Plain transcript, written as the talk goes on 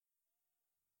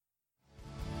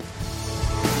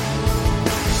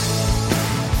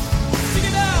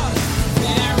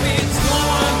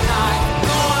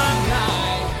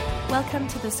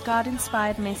to this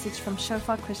God-inspired message from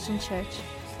Shofar Christian Church.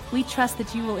 We trust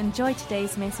that you will enjoy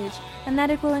today's message and that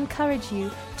it will encourage you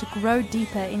to grow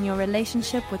deeper in your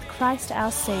relationship with Christ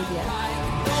our Savior.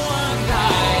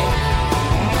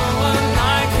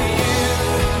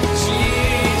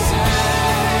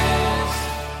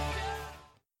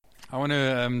 I want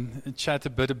to chat a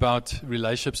bit about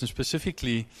relationships and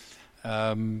specifically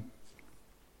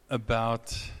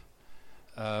about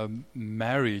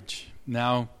marriage.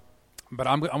 Now, but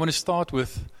I want to start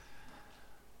with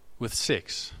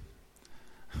sex.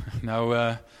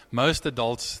 Now, most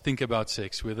adults think about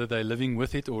sex, whether they're living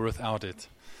with it or without it.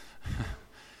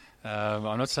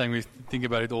 I'm not saying we think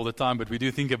about it all the time, but we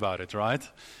do think about it, right?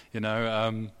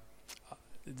 I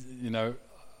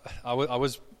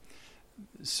was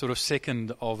sort of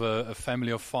second of a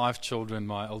family of 5 children.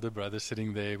 My older brother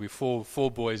sitting there. We're four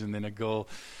boys and then a girl.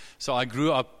 So I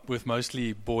grew up with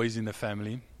mostly boys in the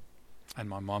family, and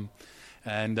my mom.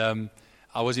 And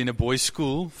I was in a boys'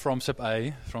 school from SIP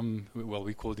A,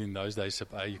 we called it in those days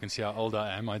SIP A. You can see how old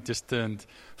I am. I just turned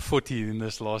 40 in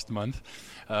this last month.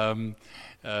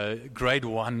 Grade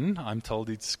 1, I'm told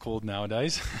it's called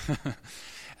nowadays.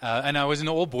 And I was in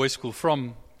an all-boys school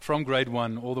from grade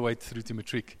 1 all the way through to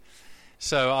matric.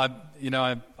 So I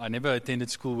never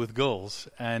attended school with girls,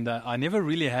 and I never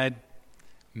really had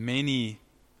many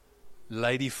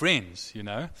lady friends,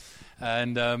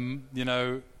 and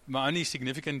my only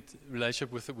significant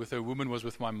relationship with a woman was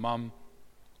with my mum,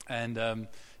 and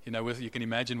you can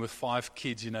imagine with 5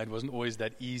 kids, it wasn't always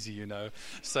that easy,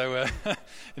 So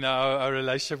our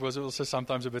relationship was also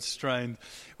sometimes a bit strained.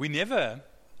 We never.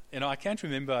 I can't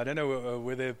remember, I don't know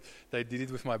whether they did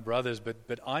it with my brothers,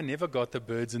 but I never got the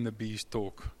birds and the bees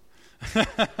talk.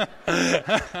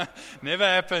 Never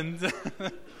happened.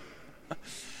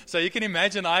 So you can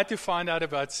imagine I had to find out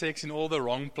about sex in all the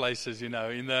wrong places, in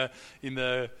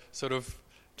the sort of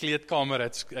kleedkamer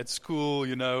at school,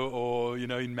 or,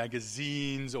 in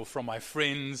magazines or from my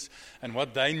friends. And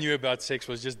what they knew about sex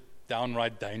was just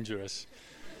downright dangerous.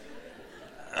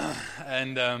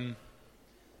 And...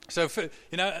 So,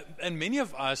 and many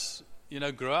of us,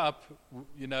 grow up,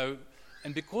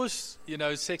 and because,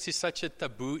 sex is such a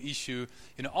taboo issue,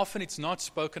 often it's not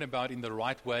spoken about in the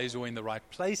right ways or in the right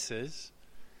places,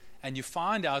 and you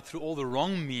find out through all the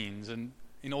wrong means and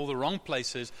in all the wrong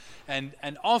places, and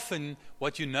often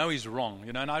what is wrong,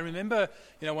 And I remember,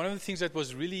 one of the things that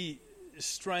was really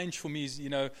strange for me is,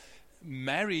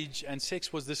 marriage and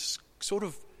sex was this sort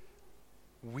of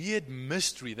weird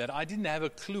mystery that I didn't have a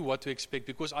clue what to expect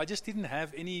because I just didn't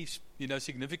have any,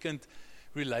 significant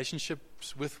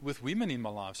relationships with women in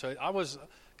my life. So I was,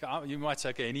 you might say,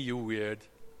 okay, Annie, you're weird.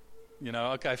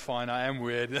 Okay, fine, I am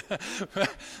weird.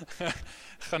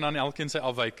 Gaan aan elkeen sy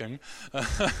afwyking.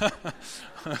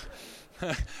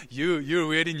 You're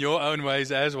weird in your own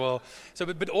ways as well. So,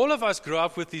 but all of us grew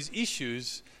up with these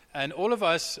issues, and all of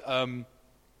us,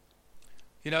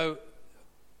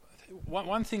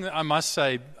 One thing that I must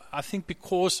say, I think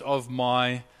because of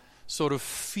my sort of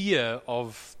fear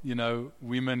of,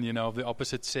 women, of the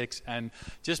opposite sex and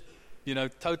just,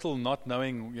 total not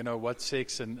knowing, what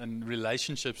sex and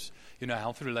relationships,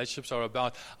 healthy relationships are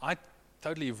about, I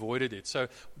totally avoided it. So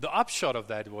the upshot of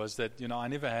that was that, I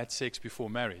never had sex before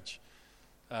marriage,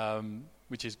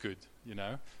 which is good,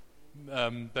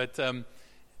 But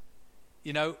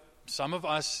some of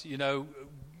us,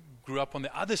 grew up on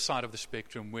the other side of the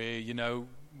spectrum where,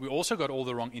 we also got all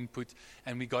the wrong input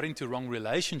and we got into wrong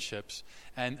relationships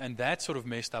and that sort of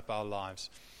messed up our lives.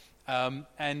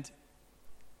 And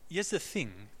here's the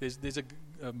thing, there's a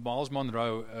Miles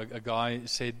Monroe, a guy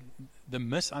said, the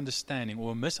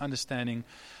misunderstanding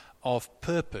of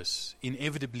purpose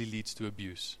inevitably leads to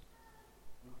abuse.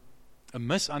 A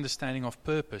misunderstanding of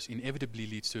purpose inevitably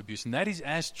leads to abuse. And that is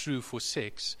as true for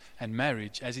sex and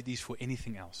marriage as it is for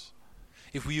anything else.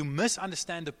 If you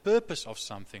misunderstand the purpose of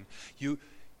something, you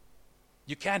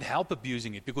can't help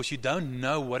abusing it because you don't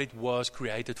know what it was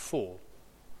created for.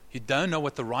 You don't know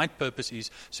what the right purpose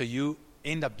is, so you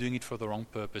end up doing it for the wrong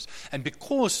purpose. And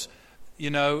because,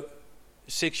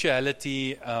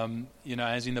 sexuality,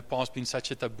 has in the past been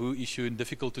such a taboo issue and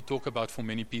difficult to talk about for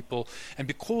many people, and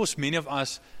because many of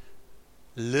us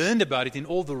learned about it in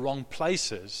all the wrong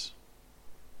places,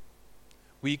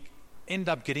 we end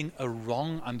up getting a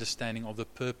wrong understanding of the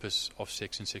purpose of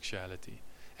sex and sexuality,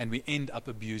 and we end up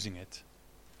abusing it,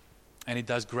 and it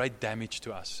does great damage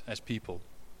to us as people.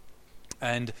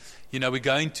 And we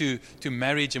go into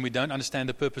marriage and we don't understand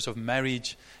the purpose of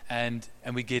marriage, and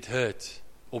we get hurt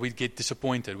or we get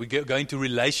disappointed. We go into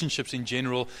relationships in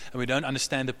general and we don't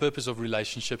understand the purpose of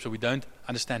relationships, or we don't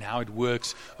understand how it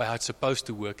works or how it's supposed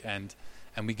to work, and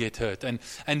we get hurt. And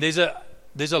there's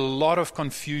there's a lot of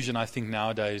confusion, I think,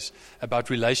 nowadays about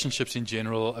relationships in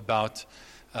general, about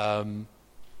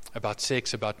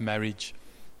sex, about marriage.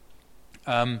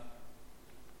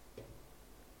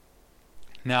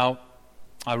 Now,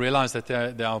 I realize that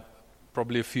there are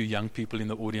probably a few young people in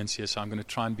the audience here, so I'm going to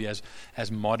try and be as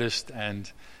modest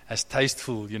and as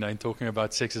tasteful, in talking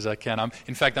about sex as I can.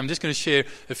 In fact, I'm just going to share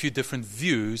a few different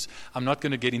views. I'm not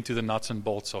going to get into the nuts and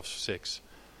bolts of sex.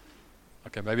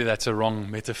 Okay, maybe that's a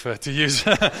wrong metaphor to use.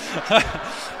 An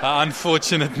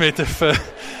unfortunate metaphor.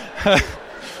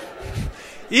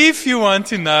 If you want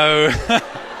to know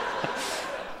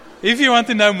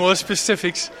more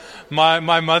specifics,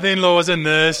 my mother-in-law was a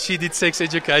nurse. She did sex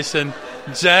education.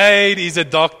 Jade is a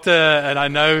doctor, and I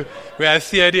know we have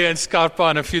Theodia and Scarpa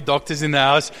and a few doctors in the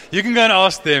house. You can go and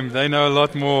ask them. They know a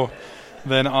lot more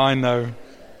than I know.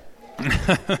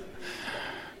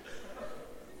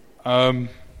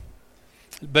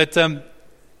 But the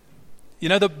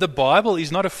Bible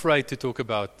is not afraid to talk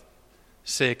about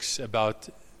sex, about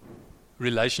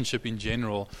relationship in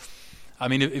general. I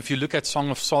mean, if you look at Song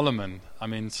of Solomon, I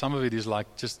mean, some of it is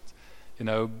like just,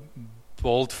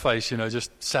 bold face,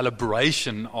 just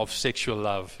celebration of sexual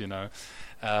love,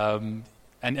 And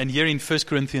here in 1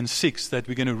 Corinthians 6 that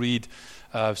we're going to read,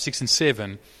 6 and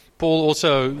 7, Paul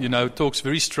also, talks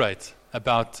very straight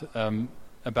about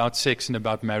sex and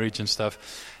about marriage and stuff.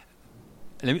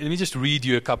 Let me just read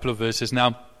you a couple of verses.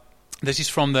 Now, this is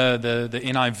from the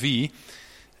NIV.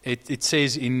 It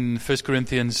says in 1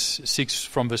 Corinthians 6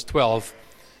 from verse 12,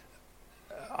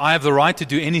 I have the right to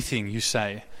do anything, you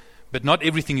say, but not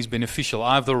everything is beneficial.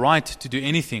 I have the right to do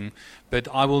anything, but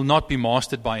I will not be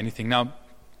mastered by anything. Now,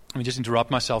 let me just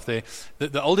interrupt myself there.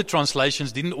 The older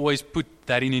translations didn't always put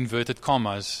that in inverted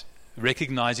commas,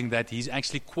 recognizing that he's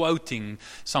actually quoting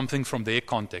something from their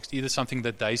context, either something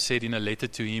that they said in a letter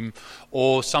to him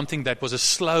or something that was a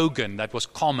slogan that was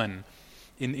common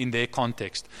in their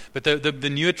context. But the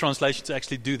newer translations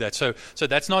actually do that. So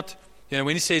that's not,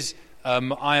 when he says,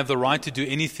 I have the right to do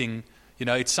anything,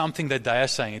 it's something that they are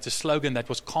saying. It's a slogan that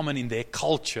was common in their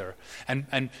culture.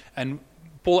 And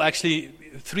Paul actually,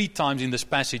 3 times in this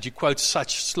passage, he quotes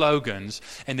such slogans,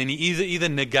 and then he either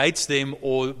negates them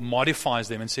or modifies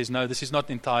them and says, no, this is not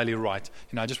entirely right.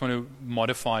 I just want to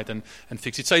modify it and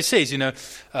fix it. So he says,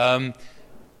 I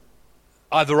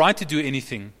have the right to do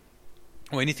anything,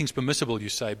 or anything's permissible, you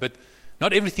say, but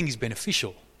not everything is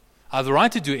beneficial. I have the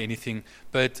right to do anything,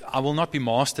 but I will not be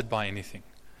mastered by anything.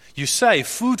 You say,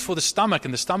 food for the stomach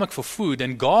and the stomach for food,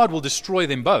 and God will destroy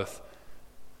them both.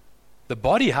 The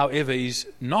body, however, is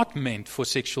not meant for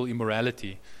sexual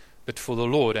immorality, but for the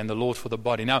Lord, and the Lord for the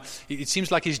body. Now, it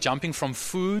seems like he's jumping from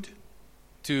food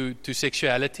to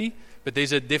sexuality, but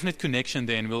there's a definite connection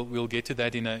there, and we'll get to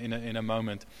that in a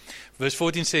moment. Verse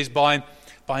 14 says, by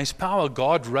his power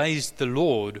God raised the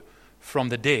Lord from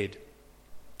the dead,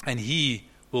 and he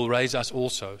will raise us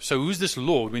also. So who's this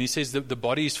Lord? When he says the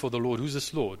body is for the Lord, who's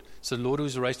this Lord? It's the Lord who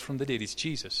is raised from the dead. It's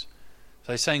Jesus. So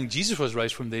they're saying Jesus was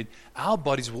raised from the dead. Our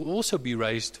bodies will also be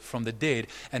raised from the dead,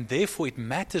 and therefore it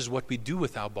matters what we do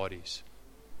with our bodies.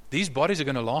 These bodies are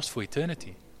going to last for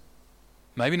eternity.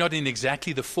 Maybe not in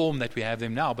exactly the form that we have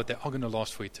them now, but they are going to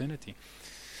last for eternity.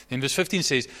 Then verse 15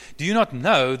 says, do you not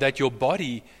know that your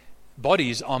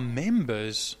bodies are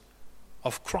members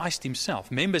of Christ himself?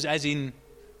 Members as in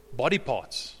body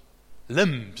parts,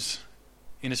 limbs,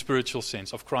 in a spiritual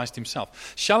sense, of Christ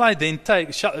himself. Shall I then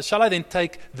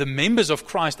take the members of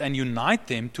Christ and unite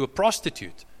them to a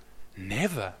prostitute?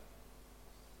 Never.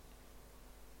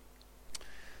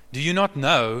 Do you not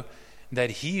know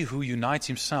that he who unites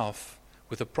himself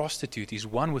with a prostitute is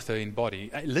one with her in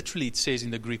body? Literally it says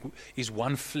in the Greek, is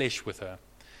one flesh with her.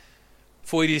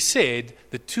 For it is said,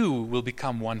 the two will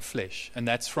become one flesh. And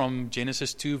that's from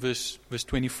Genesis 2 verse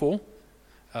 24.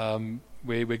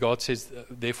 Where God says,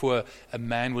 therefore a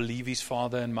man will leave his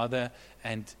father and mother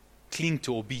and cling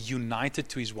to or be united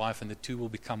to his wife, and the two will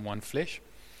become one flesh.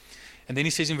 And then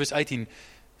he says in verse 18,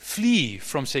 flee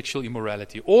from sexual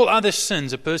immorality. All other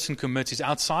sins a person commits is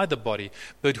outside the body,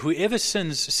 but whoever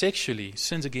sins sexually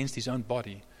sins against his own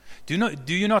body. Do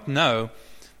you not know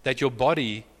that your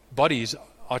bodies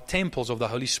are temples of the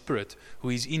Holy Spirit who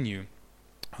is in you,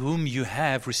 whom you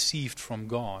have received from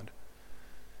God?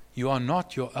 You are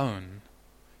not your own.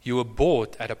 You were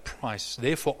bought at a price.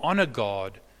 Therefore, honor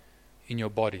God in your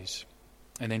bodies.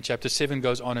 And then chapter 7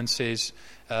 goes on and says,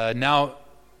 now,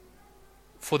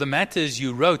 for the matters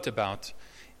you wrote about,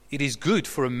 it is good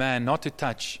for a man not to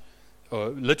touch or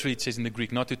literally it says in the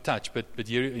Greek, not to touch, but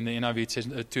here in the NIV it says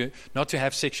not to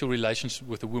have sexual relations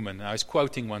with a woman. Now, I was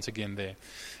quoting once again there.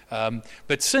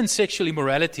 But since sexual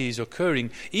immorality is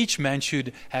occurring, each man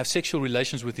should have sexual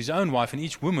relations with his own wife and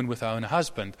each woman with her own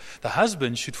husband. The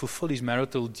husband should fulfill his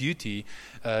marital duty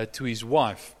to his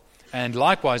wife. And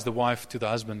likewise, the wife to the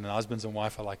husband, and husbands and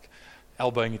wife are like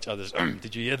elbowing each other.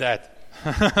 Did you hear that?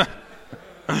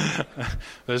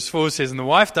 Verse 4 says, and the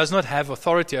wife does not have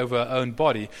authority over her own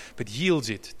body, but yields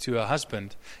it to her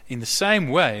husband. In the same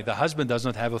way, the husband does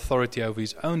not have authority over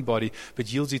his own body,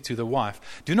 but yields it to the wife.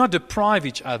 Do not deprive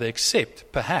each other,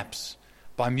 except, perhaps,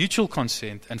 by mutual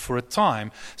consent and for a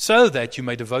time, so that you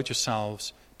may devote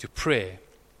yourselves to prayer.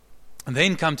 And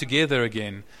then come together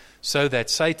again, so that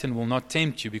Satan will not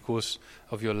tempt you because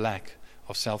of your lack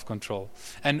of self-control.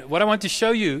 And what I want to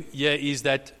show you here is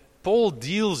that Paul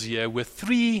deals here with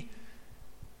three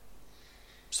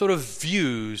sort of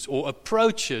views or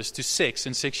approaches to sex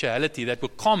and sexuality that were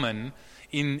common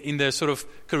in the sort of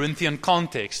Corinthian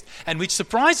context, and which,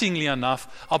 surprisingly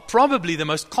enough, are probably the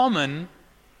most common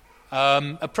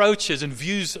approaches and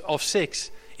views of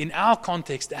sex in our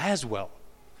context as well.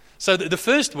 So the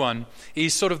first one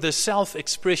is sort of the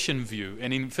self-expression view.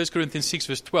 And in 1 Corinthians 6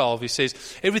 verse 12, he says,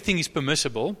 everything is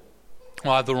permissible.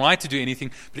 I have the right to do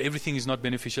anything, but everything is not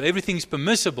beneficial. Everything is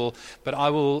permissible, but I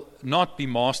will not be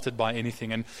mastered by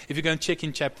anything. And if you go and check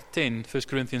in chapter 10, 1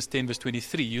 Corinthians 10 verse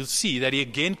 23, you'll see that he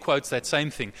again quotes that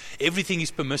same thing. Everything is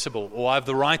permissible, or I have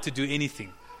the right to do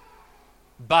anything.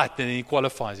 But, then he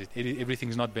qualifies it, everything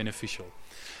is not beneficial.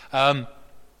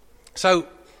 So,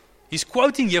 he's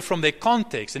quoting here from their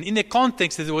context, and in their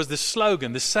context there was the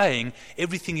slogan, the saying,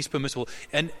 everything is permissible.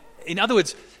 And in other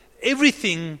words,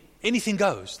 anything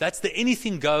goes. That's the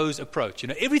anything goes approach. You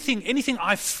know, anything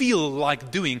I feel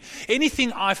like doing,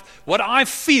 what I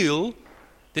feel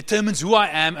determines who I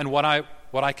am and what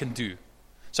I can do.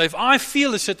 So if I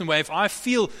feel a certain way, if I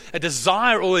feel a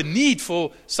desire or a need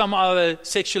for some other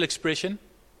sexual expression,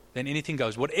 then anything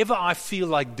goes. Whatever I feel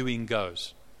like doing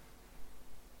goes.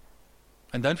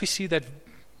 And don't we see that,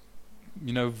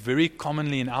 very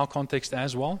commonly in our context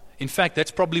as well? In fact, that's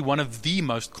probably one of the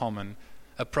most common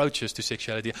approaches to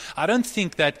sexuality. I don't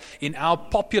think that in our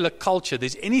popular culture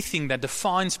there's anything that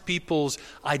defines people's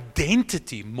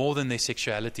identity more than their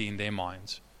sexuality in their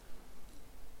minds.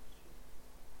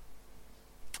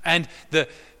 And the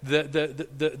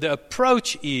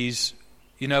approach is,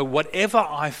 whatever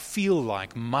I feel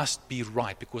like must be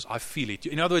right because I feel it.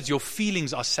 In other words, your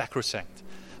feelings are sacrosanct.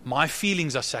 My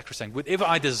feelings are sacrosanct. Whatever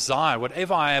I desire,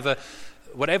 whatever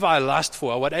I lust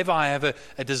for, whatever I have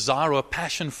a desire or a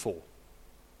passion for,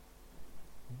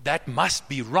 that must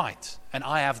be right, and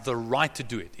I have the right to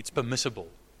do it. It's permissible.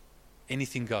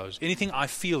 Anything goes. Anything I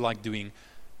feel like doing,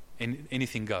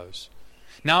 anything goes.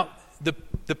 Now,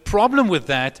 the problem with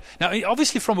that, now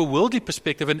obviously from a worldly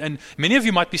perspective, and many of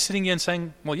you might be sitting here and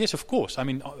saying, well, yes, of course. I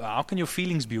mean, how can your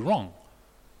feelings be wrong?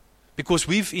 Because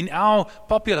in our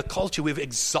popular culture, we've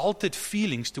exalted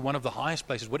feelings to one of the highest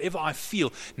places. Whatever I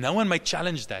feel, no one may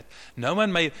challenge that. No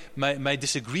one may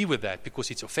disagree with that because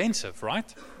it's offensive,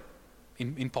 right?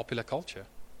 In popular culture.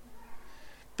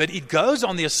 But it goes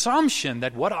on the assumption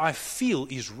that what I feel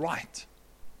is right.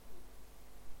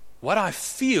 What I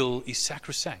feel is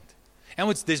sacrosanct. And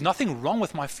there's nothing wrong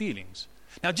with my feelings.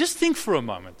 Now just think for a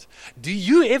moment. Do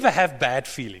you ever have bad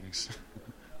feelings?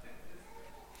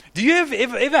 Do you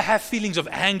ever have feelings of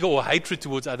anger or hatred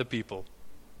towards other people?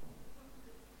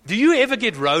 Do you ever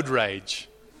get road rage?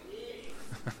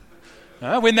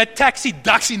 When that taxi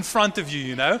ducks in front of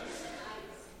you,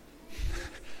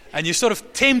 and you're sort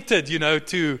of tempted,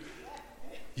 to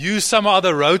use some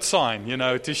other road sign,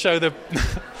 to show the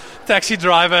taxi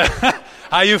driver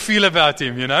how you feel about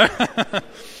him,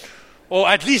 or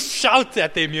at least shout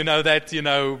at them,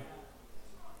 that,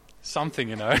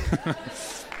 something,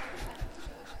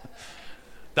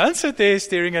 Don't sit there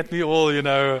staring at me all,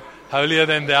 holier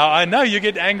than thou. I know you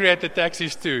get angry at the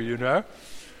taxis too,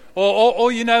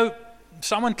 Or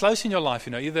someone close in your life,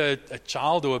 either a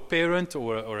child or a parent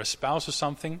or a spouse or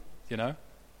something,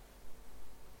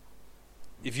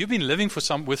 If you've been living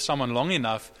with someone long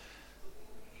enough,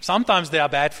 sometimes there are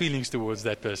bad feelings towards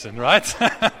that person, right?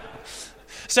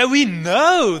 So we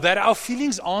know that our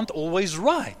feelings aren't always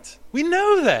right. We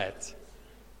know that.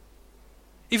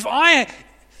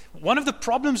 One of the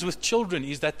problems with children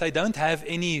is that they don't have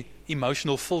any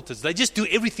emotional filters. They just do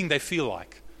everything they feel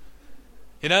like.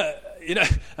 And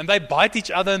they bite each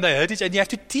other and they hurt each other, and you have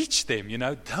to teach them,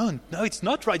 don't. No, it's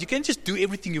not right. You can't just do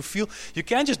everything you feel. You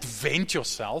can't just vent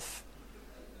yourself.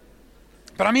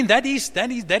 But I mean, that is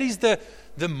the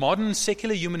the modern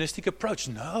secular humanistic approach.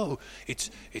 No, it's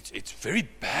very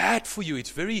bad for you. It's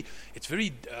very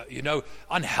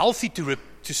unhealthy to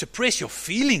suppress your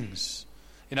feelings.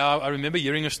 I remember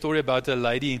hearing a story about a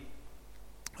lady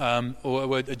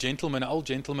or a gentleman, an old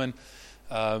gentleman.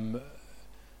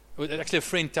 Actually, a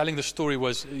friend telling the story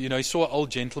was, he saw an old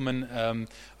gentleman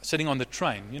sitting on the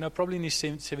train, probably in his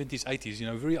 70s,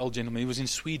 80s, very old gentleman. He was in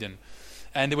Sweden.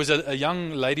 And there was a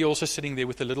young lady also sitting there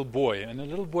with a little boy. And the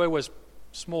little boy was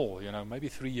small, maybe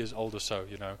 3 years old or so,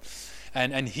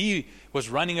 And he was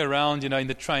running around, in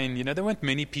the train. There weren't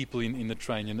many people in the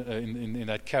train, in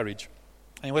that carriage.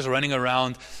 And he was running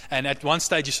around. And at one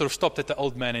stage, he sort of stopped at the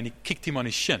old man and he kicked him on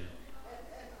his shin.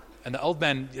 And the old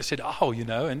man said,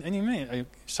 and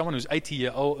someone who's 80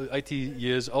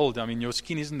 years old, your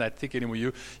skin isn't that thick anymore.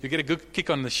 You get a good kick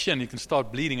on the shin, you can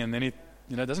start bleeding, and then it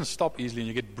doesn't stop easily, and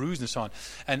you get bruised and so on.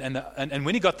 And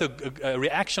when he got the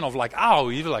reaction of like, ow,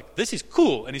 he was like, this is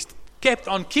cool, and he kept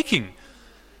on kicking.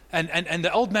 And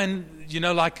the old man,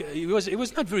 it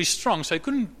was not very strong, so he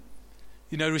couldn't,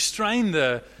 restrain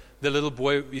the little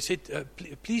boy. He said,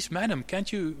 please, madam,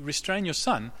 can't you restrain your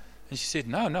son? And she said,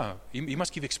 no, he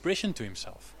must give expression to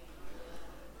himself.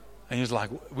 And he was like,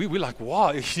 we're like,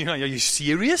 wow, are you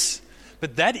serious?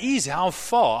 But that is how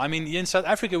far. In South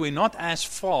Africa, we're not as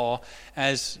far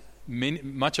as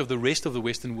much of the rest of the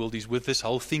Western world is with this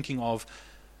whole thinking of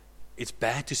it's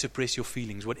bad to suppress your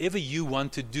feelings. Whatever you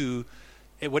want to do,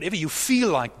 whatever you feel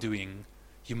like doing,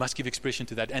 you must give expression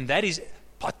to that. And that is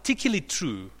particularly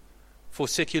true for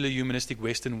secular humanistic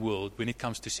Western world when it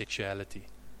comes to sexuality.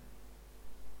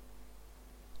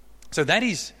 So that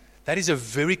is a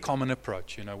very common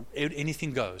approach.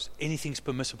 Anything goes, anything's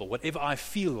permissible. Whatever I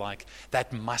feel like,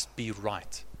 that must be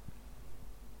right.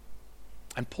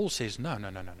 And Paul says, no.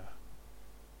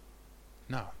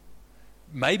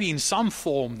 Maybe in some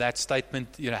form that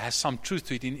statement has some truth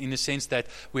to it in the sense that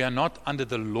we are not under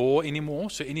the law anymore,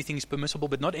 so anything is permissible,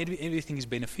 but not everything is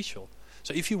beneficial.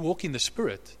 So if you walk in the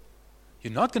Spirit,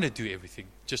 you're not going to do everything,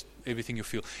 just everything you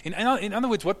feel. In other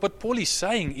words, what Paul is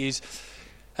saying is,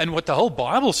 and what the whole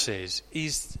Bible says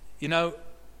is,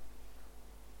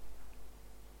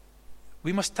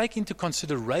 we must take into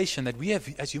consideration that we have,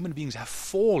 as human beings, have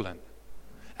fallen.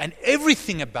 And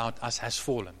everything about us has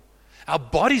fallen. Our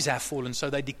bodies have fallen, so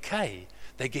they decay,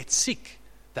 they get sick,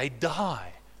 they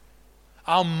die.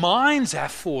 Our minds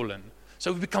have fallen,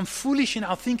 so we become foolish in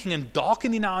our thinking and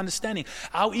darkened in our understanding.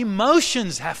 Our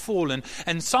emotions have fallen,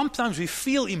 and sometimes we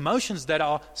feel emotions that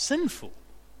are sinful,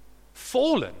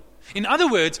 fallen. In other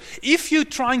words, if you're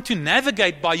trying to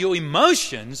navigate by your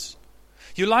emotions,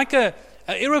 you're like an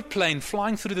aeroplane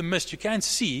flying through the mist. You can't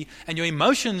see, and your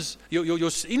emotions,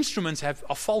 your instruments are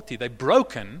faulty. They're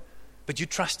broken, but you're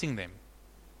trusting them.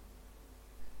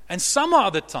 And some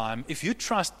other time, if you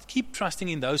keep trusting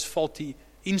in those faulty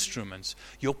instruments,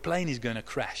 your plane is going to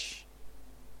crash.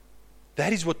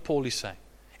 That is what Paul is saying.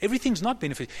 Everything's not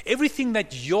beneficial. Everything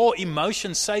that your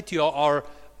emotions say to you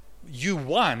you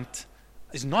want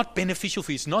is not beneficial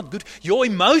for you. It's not good. Your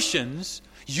emotions,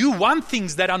 you want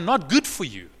things that are not good for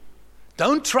you.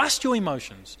 Don't trust your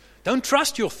emotions. Don't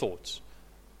trust your thoughts.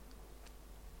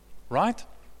 Right?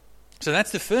 So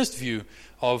that's the first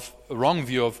wrong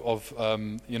view of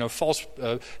false.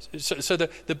 So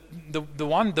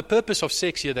the purpose of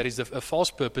sex here, that is a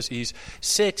false purpose, is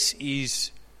sex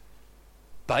is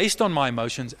based on my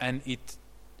emotions, and it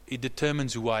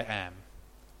determines who I am.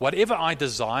 Whatever I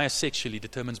desire sexually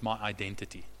determines my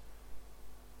identity.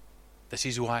 This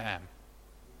is who I am.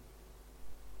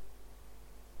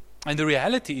 And the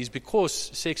reality is, because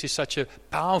sex is such a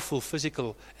powerful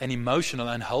physical and emotional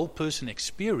and whole person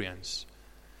experience,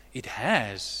 it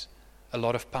has a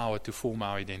lot of power to form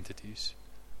our identities.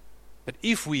 But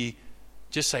if we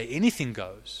just say anything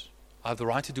goes, I have the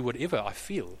right to do whatever I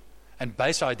feel, and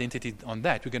base our identity on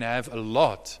that, we're going to have a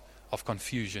lot of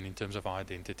confusion in terms of our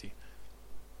identity.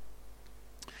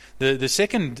 The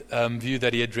second view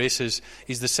that he addresses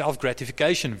is the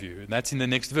self-gratification view. And that's in the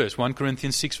next verse, 1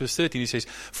 Corinthians 6 verse 13. He says,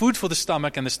 food for the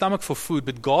stomach and the stomach for food,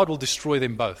 but God will destroy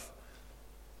them both.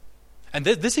 And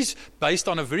this is based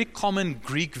on a very common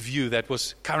Greek view that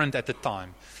was current at the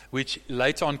time, which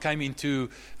later on came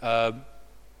into,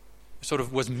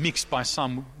 was mixed by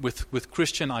some with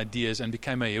Christian ideas and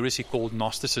became a heresy called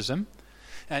Gnosticism.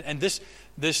 And this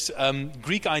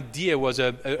Greek idea was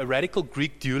a radical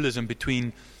Greek dualism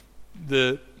between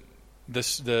the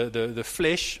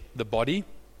flesh, the body,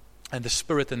 and the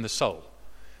spirit and the soul.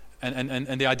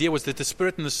 And the idea was that the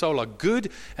spirit and the soul are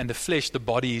good, and the flesh, the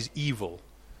body, is evil.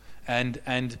 And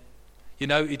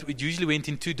it usually went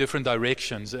in two different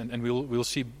directions, and we'll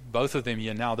see both of them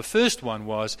here now. The first one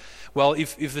was, well,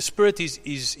 if the spirit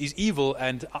is evil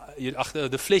and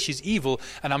the flesh is evil,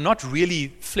 and I'm not really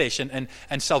flesh, and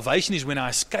salvation is when I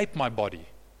escape my body,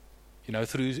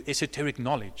 through esoteric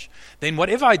knowledge, then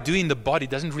whatever I do in the body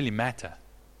doesn't really matter.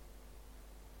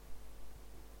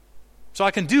 So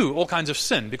I can do all kinds of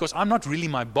sin because I'm not really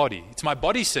my body. It's my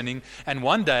body sinning, and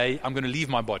one day I'm going to leave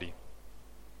my body.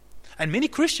 And many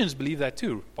Christians believe that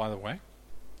too, by the way.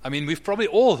 I mean, we've probably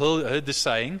all heard the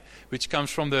saying, which comes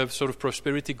from the sort of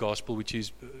prosperity gospel, which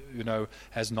is,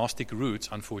 has Gnostic roots,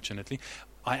 unfortunately.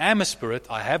 I am a spirit,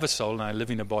 I have a soul, and I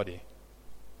live in a body.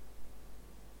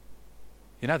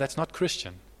 That's not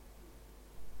Christian.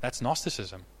 That's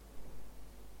Gnosticism.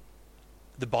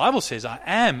 The Bible says, I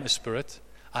am a spirit,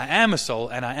 I am a soul,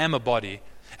 and I am a body.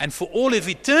 And for all of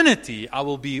eternity, I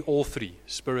will be all three,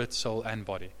 spirit, soul, and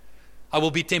body. I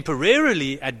will be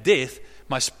temporarily at death.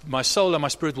 My soul and my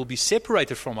spirit will be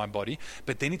separated from my body,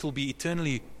 but then it will be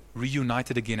eternally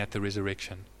reunited again at the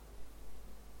resurrection.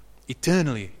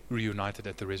 Eternally reunited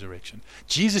at the resurrection.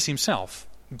 Jesus himself,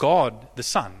 God the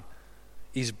Son,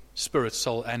 is spirit,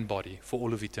 soul, and body for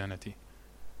all of eternity.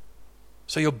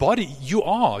 So your body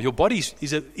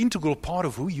is an integral part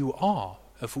of who you are,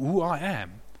 of who I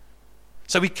am.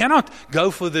 So we cannot go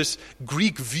for this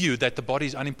Greek view that the body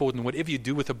is unimportant. Whatever you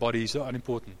do with the body is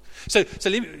unimportant. So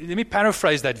let me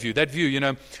paraphrase that view. That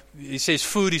view, it says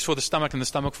food is for the stomach and the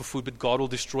stomach for food, but God will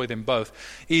destroy them both.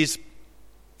 Is,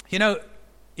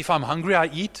 if I'm hungry, I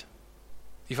eat.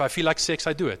 If I feel like sex,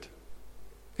 I do it.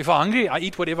 If I'm hungry, I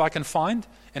eat whatever I can find.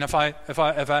 And if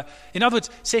I, in other words,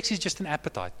 sex is just an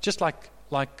appetite, just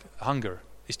like hunger.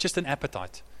 It's just an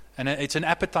appetite, and it's an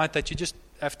appetite that you just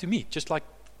have to meet, just like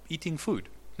eating food.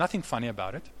 Nothing funny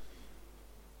about it.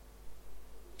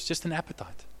 It's just an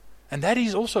appetite. And that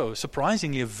is also,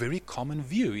 surprisingly, a very common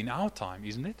view in our time,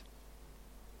 isn't it?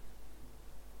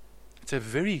 It's a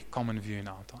very common view in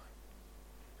our time.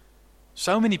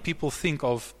 So many people think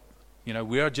of,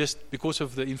 we are just, because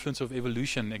of the influence of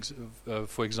evolution,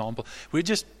 for example, we're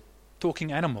just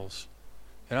talking animals.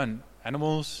 And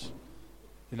animals,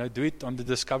 do it on the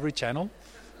Discovery Channel.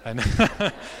 And,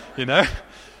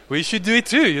 we should do it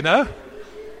too,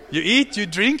 You eat, you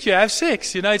drink, you have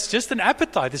sex. It's just an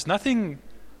appetite. There's nothing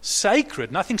sacred,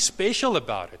 nothing special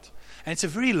about it. And it's a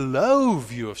very low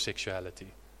view of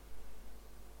sexuality.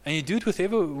 And you do it with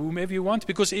whomever you want,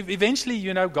 because eventually,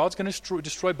 God's going to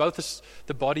destroy both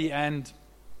the body and,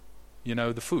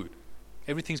 the food.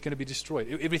 Everything's going to be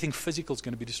destroyed. Everything physical is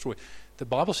going to be destroyed. The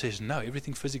Bible says, no,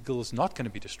 everything physical is not going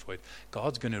to be destroyed.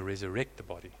 God's going to resurrect the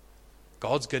body.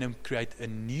 God's going to create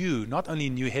not only a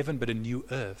new heaven, but a new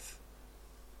earth.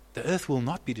 The earth will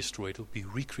not be destroyed. It will be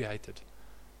recreated.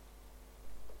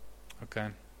 Okay.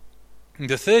 And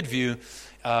the third view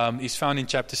is found in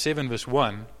chapter 7, verse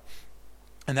 1.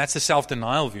 And that's the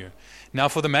self-denial view. Now,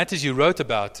 for the matters you wrote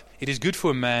about, it is good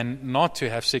for a man not to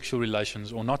have sexual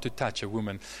relations or not to touch a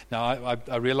woman. Now,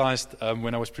 I realized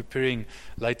when I was preparing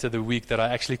later the week that I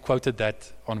actually quoted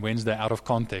that on Wednesday out of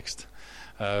context.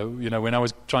 When I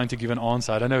was trying to give an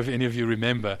answer. I don't know if any of you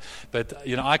remember, but,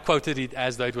 I quoted it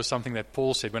as though it was something that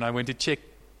Paul said. When I went to check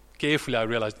carefully, I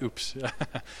realized, oops,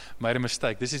 made a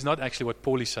mistake. This is not actually what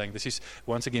Paul is saying. This is,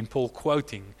 once again, Paul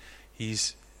quoting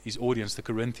his audience, the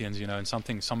Corinthians,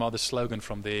 and some other slogan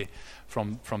from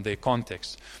their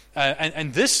context.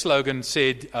 And this slogan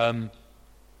said,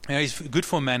 it's good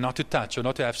for a man not to touch or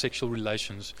not to have sexual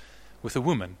relations with a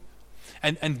woman.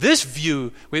 And this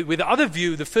view, with the other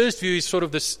view, the first view is sort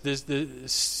of the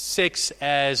sex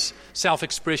as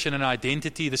self-expression and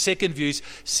identity. The second view is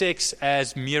sex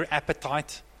as mere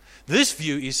appetite. This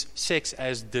view is sex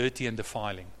as dirty and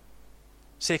defiling.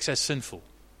 Sex as sinful.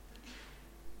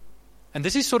 And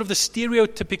this is sort of the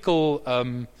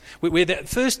stereotypical, where the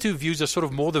first two views are sort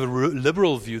of more the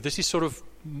liberal view. This is sort of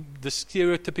the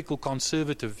stereotypical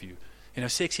conservative view.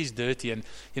 Sex is dirty, and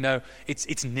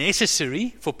it's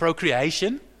necessary for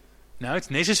procreation.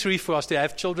 It's necessary for us to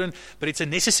have children, but it's a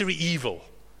necessary evil.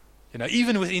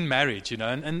 Even within marriage.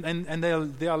 And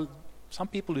there are some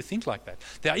people who think like that.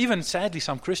 There are even, sadly,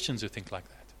 some Christians who think like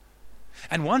that.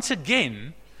 And once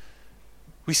again,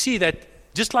 we see that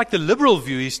just like the liberal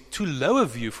view is too low a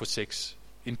view for sex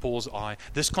in Paul's eye,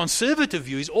 this conservative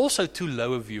view is also too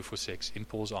low a view for sex in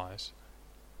Paul's eyes.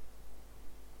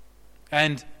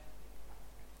 And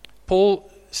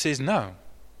Paul says, no,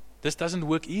 this doesn't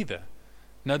work either.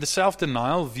 No, the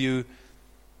self-denial view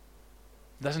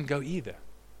doesn't go either.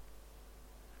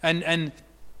 And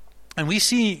we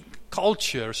see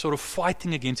culture sort of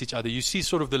fighting against each other. You see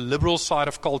sort of the liberal side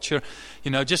of culture,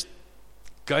 just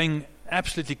going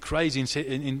absolutely crazy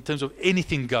in terms of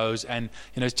anything goes, and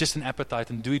it's just an appetite,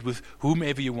 and do it with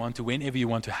whomever you want to, whenever you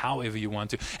want to, however you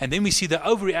want to. And then we see the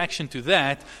overreaction to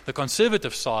that, the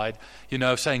conservative side,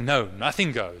 saying no,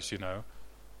 nothing goes.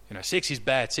 Sex is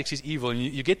bad, sex is evil, and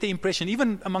you get the impression,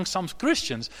 even among some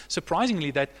Christians, surprisingly,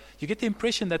 that you get the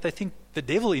impression that they think the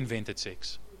devil invented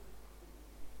sex.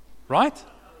 Right?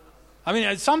 I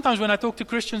mean, sometimes when I talk to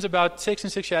Christians about sex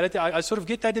and sexuality, I sort of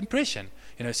get that impression.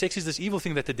 Sex is this evil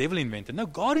thing that the devil invented. No,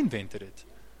 God invented it.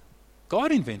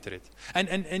 God invented it.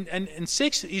 And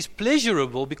sex is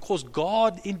pleasurable because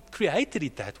God created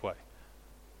it that way.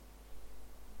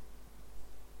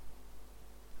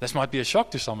 This might be a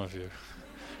shock to some of you.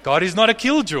 God is not a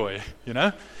killjoy,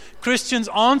 Christians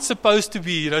aren't supposed to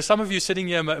be, some of you sitting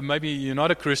here, maybe you're not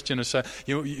a Christian, or so,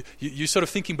 you're sort of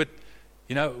thinking, but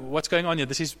what's going on here?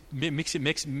 This is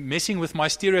messing with my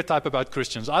stereotype about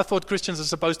Christians. I thought Christians are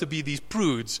supposed to be these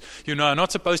prudes, are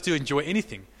not supposed to enjoy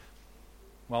anything.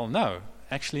 Well, no,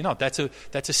 actually not. That's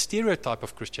a stereotype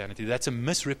of Christianity. That's a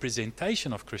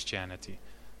misrepresentation of Christianity.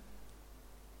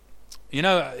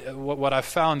 What I've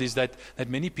found is that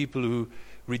many people who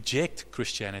reject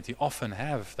Christianity often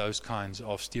have those kinds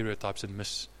of stereotypes and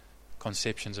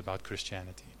misconceptions about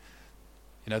Christianity.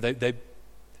 They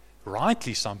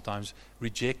rightly sometimes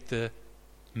reject the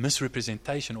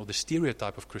misrepresentation or the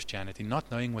stereotype of Christianity,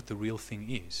 not knowing what the real thing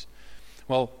is.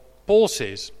 Well, Paul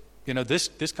says,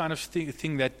 this kind of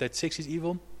thing that sex is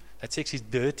evil, that sex is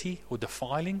dirty or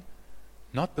defiling,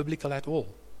 not biblical at all.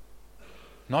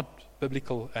 Not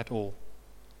biblical at all.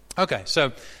 Okay,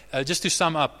 so just to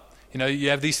sum up, you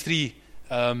have these three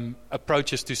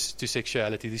approaches to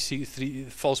sexuality, these three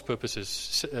false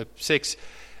purposes. Sex.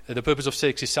 The purpose of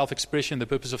sex is self-expression. The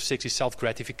purpose of sex is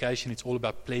self-gratification. It's all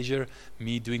about pleasure,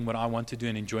 me doing what I want to do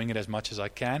and enjoying it as much as I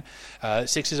can.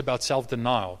 Sex is about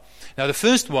self-denial. Now, the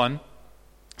first one,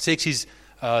 sex is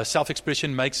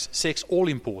self-expression, makes sex all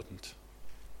important.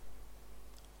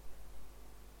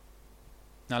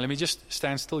 Now, let me just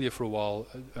stand still here for a while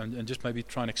and just maybe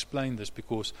try and explain this,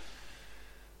 because,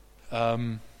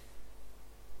 there's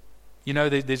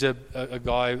a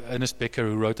guy, Ernest Becker,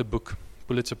 who wrote a book,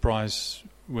 Pulitzer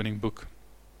Prize-winning book,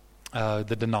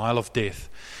 The Denial of Death.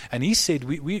 And he said,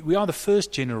 we are the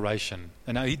first generation.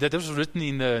 And that was written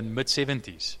in the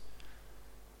mid-70s.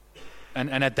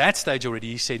 And at that stage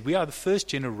already, he said, we are the first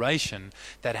generation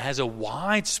that has a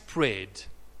widespread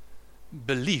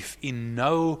belief in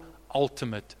no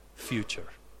ultimate future.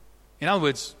 In other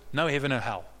words, no heaven or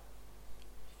hell.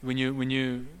 When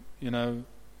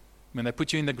they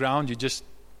put you in the ground, you just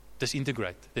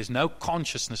disintegrate. There's no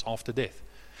consciousness after death.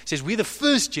 It says we're the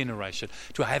first generation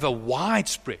to have a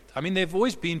widespread. I mean, there have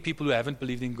always been people who haven't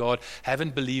believed in God,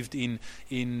 haven't believed in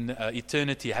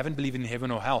eternity, haven't believed in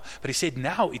heaven or hell. But he said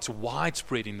now it's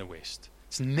widespread in the West.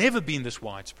 It's never been this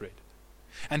widespread.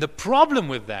 And the problem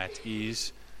with that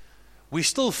is we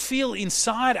still feel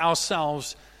inside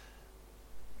ourselves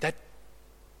that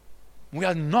we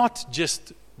are not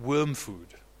just worm food.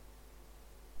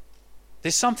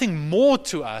 There's something more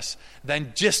to us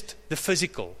than just the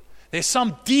physical. There's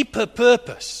some deeper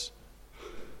purpose.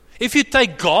 If you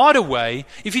take God away,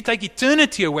 if you take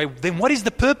eternity away, then what is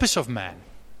the purpose of man?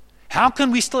 How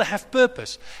can we still have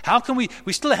purpose? How can we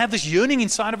still have this yearning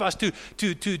inside of us to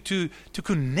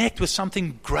connect with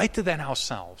something greater than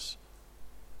ourselves?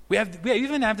 We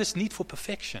even have this need for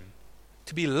perfection,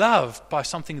 to be loved by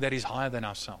something that is higher than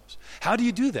ourselves. How do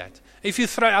you do that? If you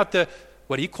throw out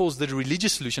what he calls the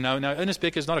religious solution. Now Ernest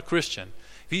Becker is not a Christian.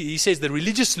 He says the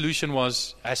religious solution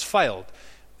has failed.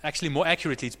 Actually, more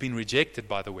accurately, it's been rejected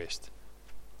by the West.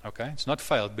 Okay, it's not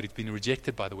failed, but it's been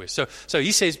rejected by the West. So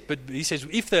he says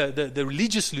if the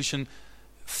religious solution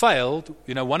failed,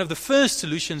 one of the first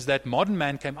solutions that modern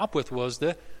man came up with was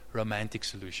the romantic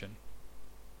solution.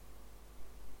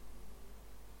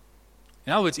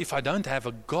 In other words, if I don't have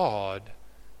a God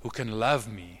who can love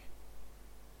me,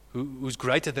 who's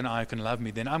greater than I, who can love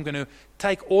me, then I'm going to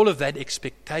take all of that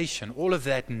expectation, all of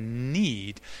that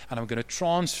need, and I'm going to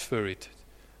transfer it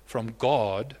from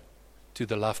God to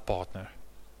the love partner,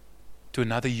 to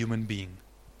another human being.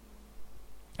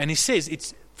 And he says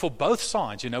it's for both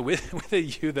sides, whether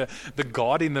you're the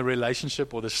God in the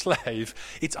relationship or the slave,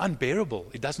 it's unbearable.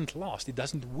 It doesn't last. It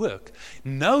doesn't work.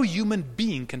 No human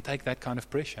being can take that kind of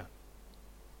pressure.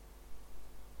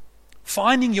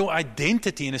 Finding your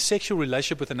identity in a sexual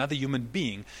relationship with another human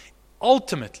being,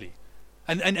 ultimately,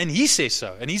 and he says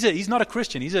so, and he's not a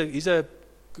Christian, he's a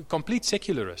complete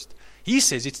secularist. He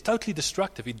says it's totally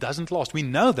destructive, it doesn't last. We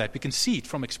know that, we can see it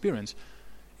from experience.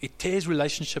 It tears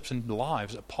relationships and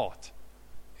lives apart.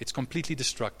 It's completely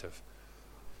destructive.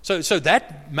 So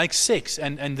that makes sex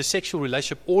and the sexual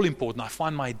relationship all important. I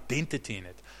find my identity in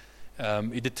it.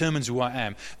 It determines who I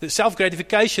am. The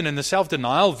self-gratification and the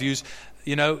self-denial views,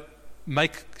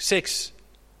 make sex,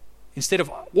 instead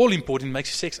of all important,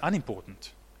 makes sex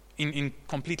unimportant in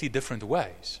completely different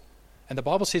ways. And the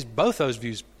Bible says both those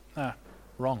views are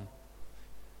wrong.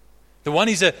 The one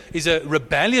is a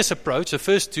rebellious approach. The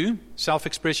first two,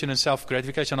 self-expression and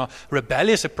self-gratification, are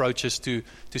rebellious approaches to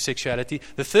sexuality.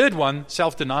 The third one,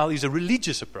 self-denial, is a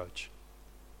religious approach.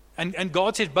 And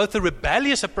God says both the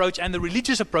rebellious approach and the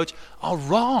religious approach are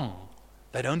wrong.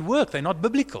 They don't work. They're not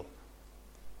biblical.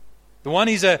 The one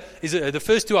the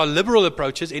first two are liberal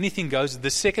approaches. Anything goes. The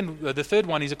third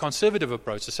one is a conservative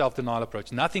approach, the self-denial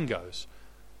approach. Nothing goes.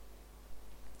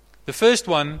 The first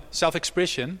one,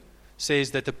 self-expression,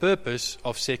 says that the purpose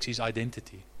of sex is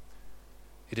identity.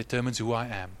 It determines who I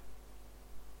am.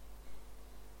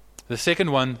 The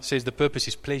second one says the purpose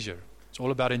is pleasure. It's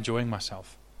all about enjoying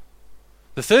myself.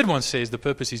 The third one says the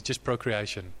purpose is just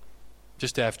procreation,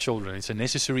 just to have children. It's a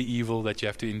necessary evil that you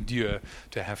have to endure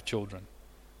to have children.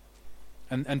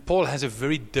 And Paul has a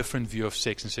very different view of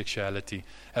sex and sexuality,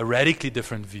 a radically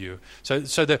different view. So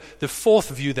the fourth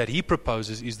view that he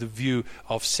proposes is the view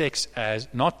of sex as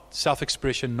not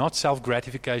self-expression, not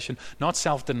self-gratification, not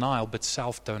self-denial, but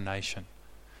self-donation,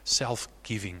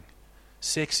 self-giving.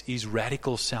 Sex is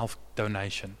radical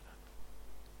self-donation.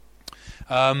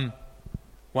 1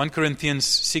 Corinthians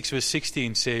 6 verse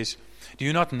 16 says, "Do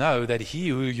you not know that he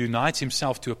who unites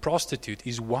himself to a prostitute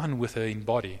is one with her in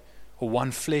body, or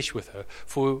one flesh with her?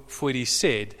 For it is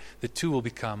said, the two will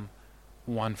become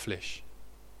one flesh."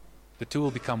 The two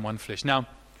will become one flesh. Now,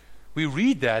 we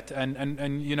read that, and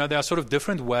there are sort of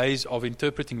different ways of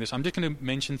interpreting this. I'm just going to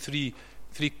mention three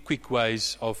quick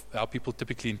ways of how people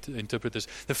typically interpret this.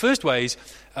 The first way is,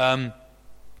 a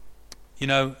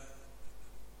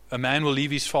man will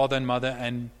leave his father and mother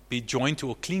and be joined to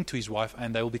or cling to his wife,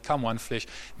 and they will become one flesh.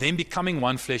 Them becoming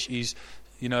one flesh is,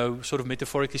 sort of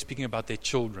metaphorically speaking, about their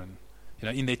children.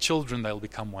 In their children they'll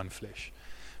become one flesh.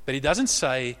 But it doesn't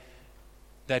say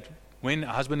that when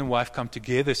a husband and wife come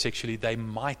together sexually, they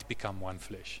might become one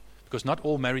flesh. Because not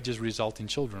all marriages result in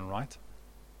children, right?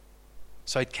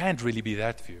 So it can't really be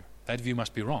that view. That view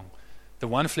must be wrong. The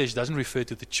one flesh doesn't refer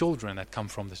to the children that come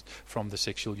from the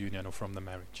sexual union or from the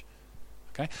marriage.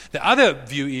 Okay? The other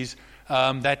view is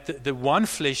that the one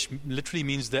flesh literally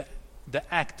means the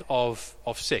act of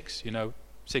sex,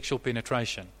 sexual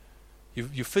penetration.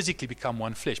 You physically become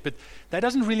one flesh. But that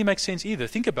doesn't really make sense either.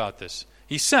 Think about this.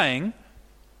 He's saying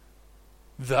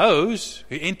those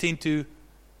who enter into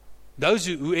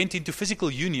physical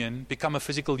union become a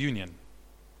physical union.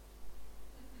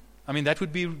 I mean, that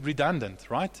would be redundant,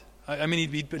 right? I mean,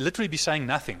 he'd literally be saying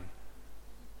nothing.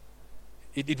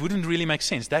 It wouldn't really make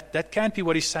sense. That can't be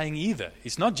what he's saying either.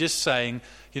 It's not just saying,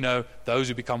 those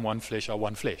who become one flesh are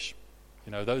one flesh.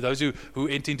 Those who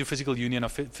enter into physical union are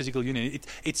physical union.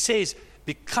 It says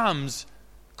becomes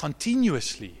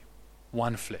continuously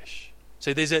one flesh.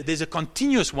 So there's a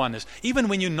continuous oneness. Even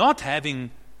when you're not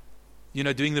having,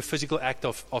 doing the physical act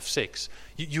of sex,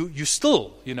 you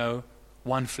still,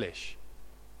 one flesh.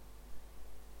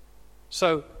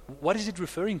 So what is it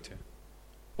referring to?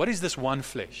 What is this one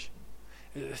flesh?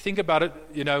 Think about it,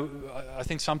 I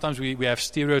think sometimes we have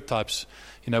stereotypes,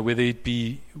 whether it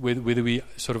be whether we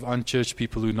sort of unchurched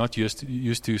people who are not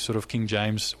used to sort of King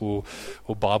James or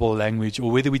Bible language,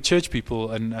 or whether we church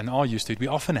people and are used to it. We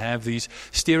often have these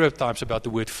stereotypes about the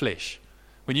word flesh.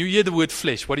 When you hear the word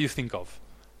flesh, what do you think of?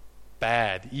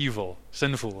 Bad, evil,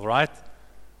 sinful, right?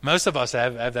 Most of us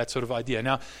have that sort of idea.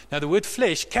 Now the word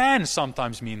flesh can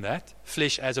sometimes mean that,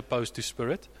 flesh as opposed to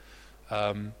spirit.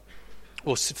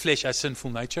 Or flesh as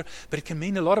sinful nature, but it can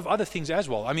mean a lot of other things as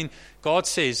well. I mean, God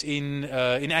says in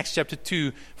Acts chapter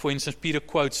 2, for instance, Peter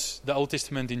quotes the Old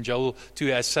Testament in Joel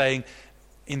 2 as saying,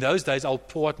 "In those days I'll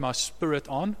pour out my spirit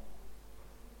on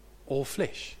all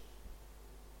flesh."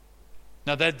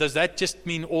 Now, does that just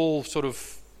mean all sort of,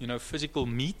 physical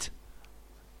meat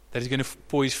that he's going to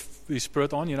pour his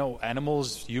spirit on,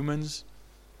 animals, humans?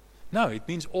 No, it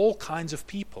means all kinds of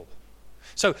people.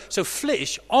 So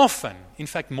flesh often, in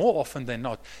fact more often than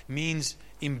not, means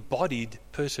embodied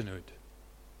personhood.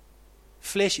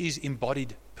 Flesh is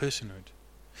embodied personhood.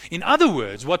 In other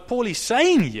words, what Paul is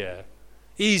saying here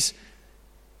is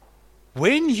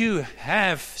when you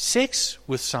have sex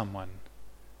with someone,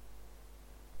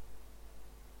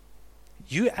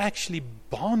 you actually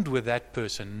bond with that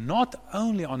person, not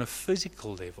only on a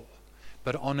physical level,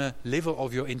 but on a level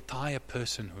of your entire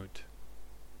personhood.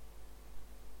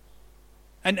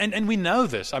 And we know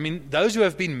this. I mean, those who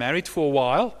have been married for a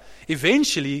while,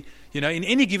 eventually, in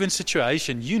any given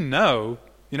situation,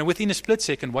 within a split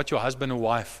second, what your husband or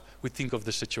wife would think of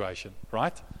the situation,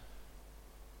 right?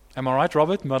 Am I right,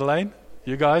 Robert, Madeleine?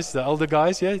 You guys, the older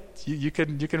guys, yeah? You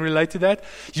can relate to that?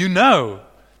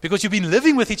 Because you've been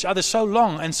living with each other so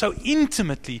long and so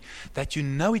intimately that you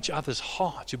know each other's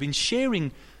hearts. You've been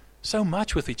sharing so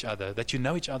much with each other that you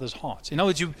know each other's hearts. In other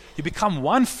words, you become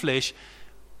one flesh,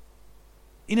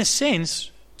 in a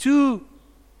sense, two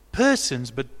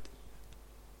persons, but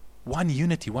one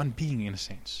unity, one being in a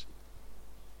sense.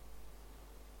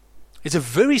 It's a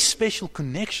very special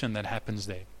connection that happens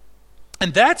there.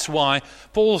 And that's why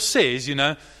Paul says,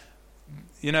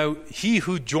 he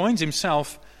who joins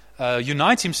himself,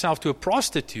 unites himself to a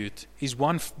prostitute is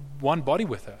one body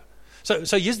with her.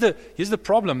 So here's the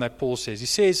problem that Paul says. He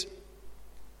says,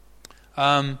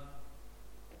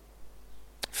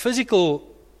 physical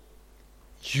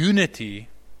unity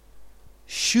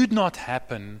should not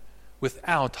happen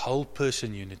without whole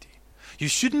person unity. You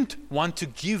shouldn't want to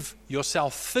give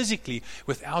yourself physically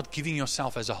without giving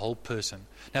yourself as a whole person.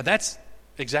 Now that's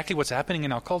exactly what's happening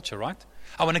in our culture, right?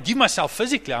 I want to give myself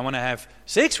physically. I want to have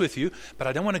sex with you, but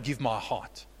I don't want to give my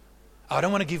heart. I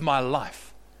don't want to give my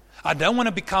life. I don't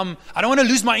want to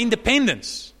lose my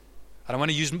independence. I don't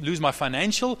want to lose my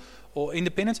financial or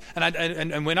independence.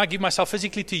 And when I give myself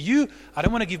physically to you, I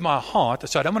don't want to give my heart.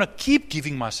 So I don't want to keep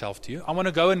giving myself to you. I want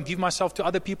to go and give myself to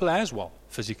other people as well,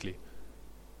 physically.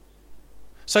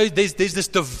 So there's this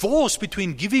divorce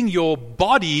between giving your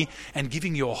body and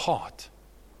giving your heart,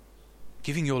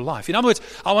 giving your life. In other words,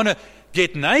 I want to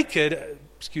get naked,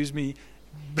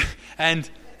 and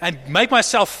make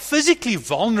myself physically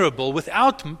vulnerable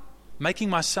without making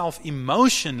myself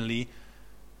emotionally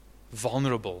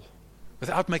vulnerable,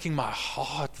 without making my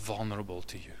heart vulnerable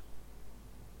to you.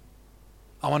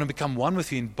 I want to become one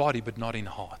with you in body, but not in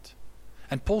heart.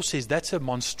 And Paul says that's a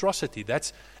monstrosity.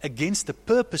 That's against the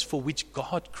purpose for which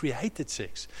God created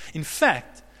sex. In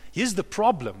fact, here's the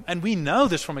problem, and we know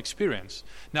this from experience.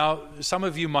 Now, some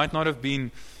of you might not have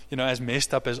been, as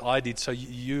messed up as I did. So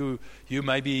you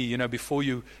maybe, before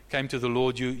you came to the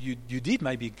Lord, you did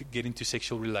maybe get into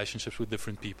sexual relationships with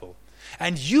different people.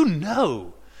 And you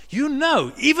know,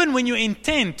 even when you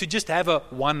intend to just have a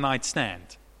one-night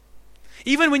stand,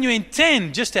 even when you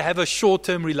intend just to have a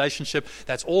short-term relationship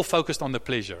that's all focused on the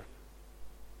pleasure,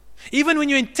 even when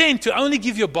you intend to only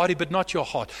give your body but not your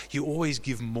heart, you always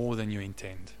give more than you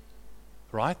intend,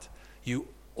 right? You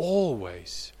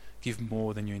always give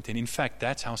more than you intend. In fact,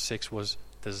 that's how sex was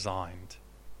designed.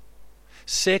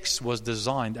 Sex was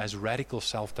designed as radical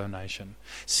self-donation.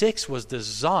 Sex was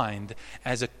designed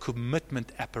as a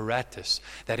commitment apparatus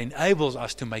that enables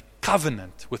us to make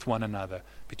covenant with one another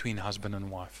between husband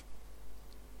and wife.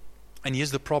 And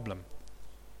here's the problem.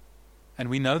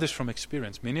 And we know this from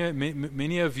experience.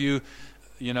 Many of you,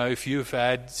 if you've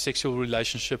had sexual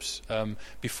relationships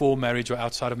before marriage or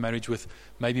outside of marriage with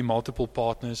maybe multiple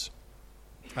partners,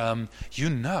 you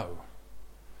know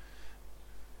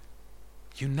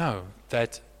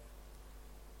that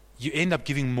you end up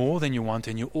giving more than you want,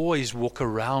 and you always walk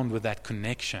around with that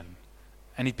connection,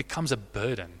 and it becomes a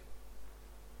burden.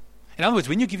 In other words,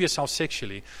 when you give yourself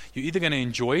sexually, you're either going to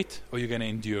enjoy it or you're going to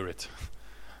endure it.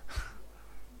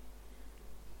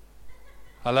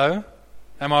 Hello?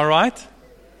 Am I right?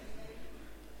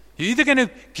 You're either going to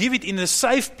give it in the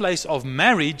safe place of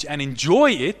marriage and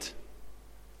enjoy it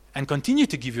and continue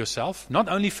to give yourself, not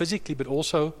only physically but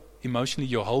also emotionally,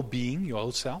 your whole being, your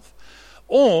whole self,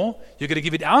 or you're going to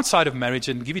give it outside of marriage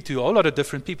and give it to a whole lot of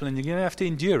different people, and you're going to have to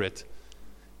endure it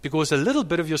because a little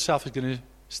bit of yourself is going to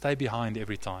stay behind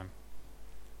every time.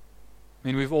 I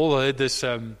mean, we've all heard this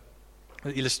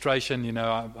illustration.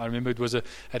 I remember it was at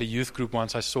a youth group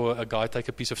once. I saw a guy take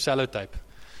a piece of sellotape,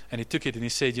 and he took it and he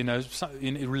said,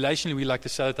 relationally we like the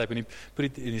sellotape, and he put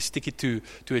it and he stick it to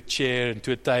a chair and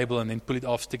to a table, and then pull it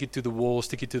off, stick it to the wall,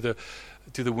 stick it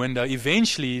to the window.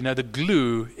 Eventually, the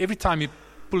glue, every time you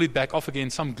pull it back off again,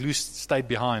 some glue stayed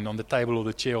behind on the table or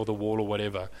the chair or the wall or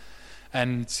whatever.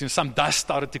 And some dust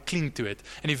started to cling to it.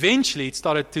 And eventually it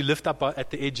started to lift up at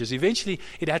the edges. Eventually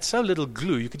it had so little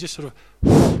glue, you could just sort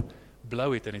of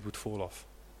blow it and it would fall off.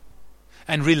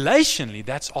 And relationally,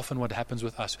 that's often what happens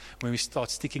with us when we start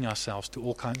sticking ourselves to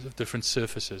all kinds of different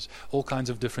surfaces, all kinds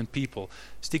of different people.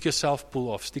 Stick yourself,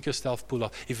 pull off, stick yourself, pull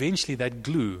off. Eventually that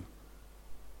glue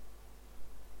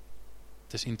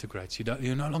disintegrates.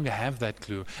 You no longer have that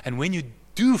glue. And when you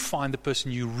do find the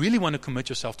person you really want to commit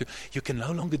yourself to, you can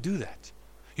no longer do that.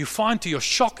 You find, to your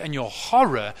shock and your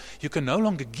horror, you can no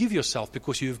longer give yourself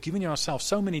because you've given yourself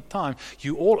so many times.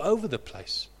 You're all over the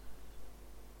place.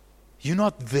 You're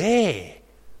not there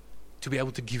to be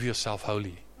able to give yourself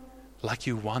wholly like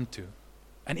you want to.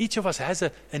 And each of us has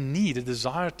a need, a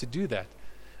desire to do that.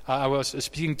 I was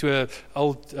speaking to an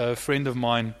old friend of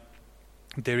mine,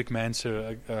 Derek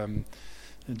Manser,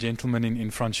 a gentleman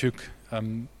in Franschhoek,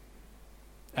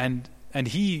 and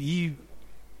he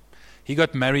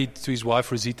got married to his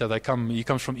wife Rosita. He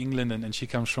comes from England and she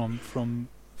comes from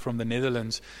the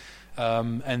Netherlands,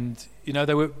 and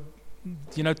they were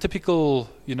typical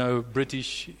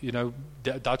British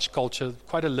Dutch culture,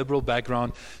 quite a liberal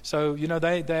background. So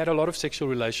they had a lot of sexual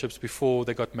relationships before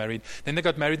they got married. Then they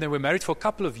got married. They were married for a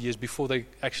couple of years before they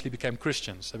actually became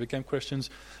Christians. They became Christians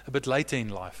a bit later in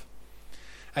life.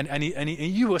 And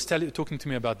he was talking to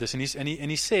me about this, and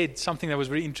he said something that was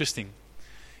very interesting.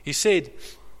 He said,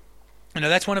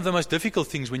 that's one of the most difficult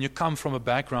things when you come from a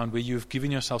background where you've given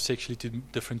yourself sexually to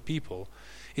different people,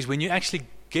 is when you actually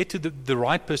get to the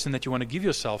right person that you want to give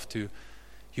yourself to,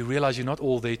 you realize you're not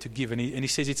all there to give. And he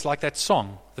says it's like that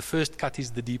song, the first cut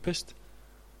is the deepest.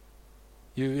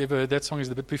 You ever heard that song? Is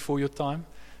a bit before your time?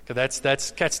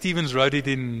 That's Cat Stevens wrote it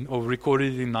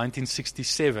recorded it in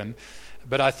 1967.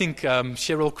 But I think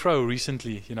Sheryl Crow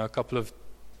recently, a couple of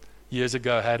years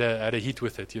ago, had a hit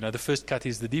with it. The first cut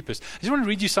is the deepest. I just want to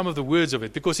read you some of the words of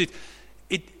it, because it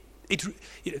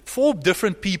 4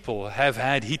 different people have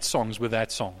had hit songs with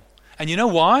that song. And you know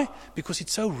why? Because it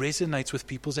so resonates with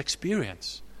people's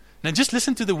experience. Now just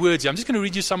listen to the words here. I'm just going to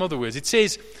read you some of the words. It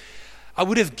says, I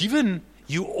would have given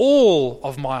you all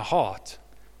of my heart,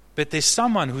 but there's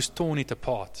someone who's torn it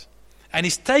apart. And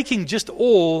he's taking just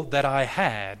all that I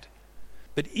had.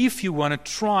 But if you want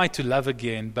to try to love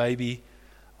again, baby,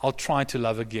 I'll try to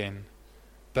love again.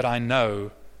 But I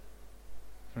know,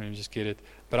 let me just get it.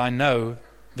 But I know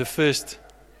the first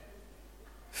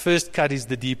cut is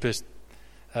the deepest.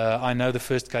 I know the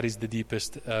first cut is the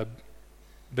deepest.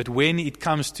 But when it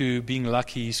comes to being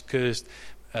lucky, he's cursed.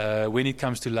 When it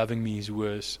comes to loving me, he's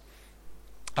worse.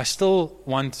 I still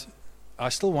want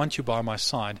you by my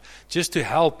side, just to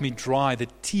help me dry the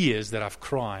tears that I've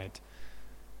cried.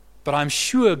 But I'm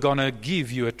sure gonna give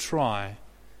you a try.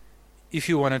 If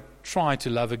you want to try to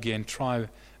love again, try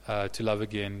to love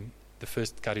again. The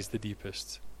first cut is the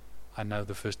deepest. I know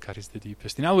the first cut is the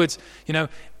deepest. In other words,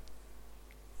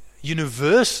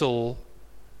 universal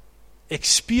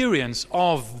experience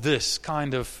of this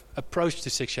kind of approach to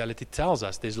sexuality tells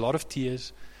us there's a lot of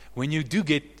tears. When you do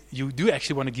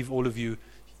actually want to give all of you,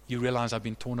 you realize I've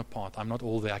been torn apart. I'm not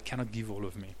all there. I cannot give all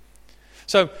of me.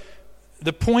 So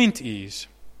the point is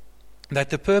that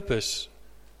the purpose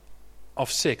of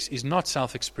sex is not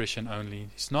self-expression only.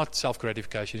 It's not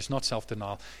self-gratification. It's not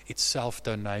self-denial. It's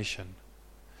self-donation.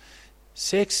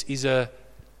 Sex is a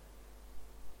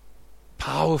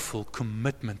powerful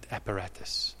commitment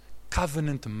apparatus,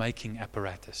 covenant-making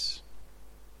apparatus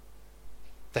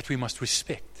that we must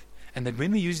respect. And that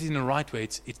when we use it in the right way,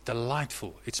 it's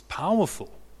delightful, it's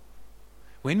powerful.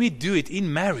 When we do it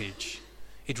in marriage,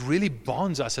 it really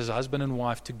bonds us as a husband and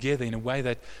wife together in a way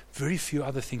that very few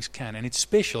other things can. And it's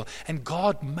special. And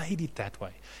God made it that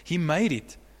way. He made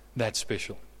it that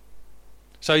special.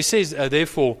 So he says,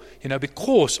 therefore,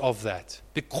 because of that,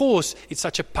 because it's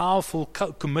such a powerful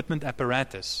commitment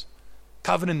apparatus,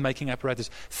 covenant-making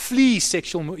apparatus, flee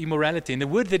sexual immorality. And the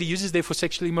word that he uses there for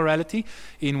sexual immorality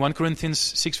in 1 Corinthians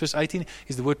 6 verse 18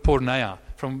 is the word porneia,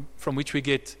 from which we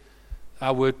get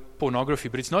our word pornography.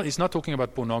 But it's not talking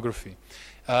about pornography.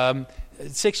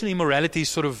 Sexual immorality is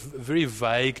sort of a very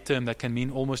vague term that can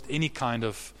mean almost any kind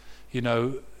of,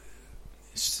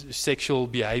 sexual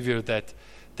behavior that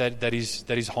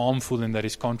is harmful and that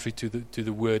is contrary to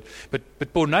the word. But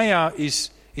porneia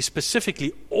is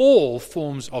specifically all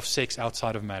forms of sex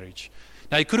outside of marriage.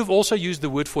 Now, he could have also used the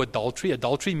word for adultery.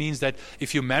 Adultery means that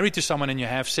if you're married to someone and you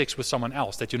have sex with someone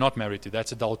else that you're not married to,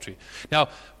 that's adultery. Now,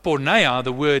 porneia,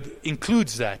 the word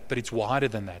includes that, but it's wider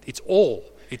than that. It's all.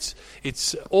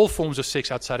 It's all forms of sex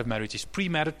outside of marriage. It's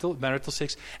marital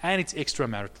sex, and it's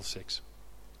extramarital sex.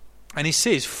 And he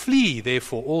says, flee,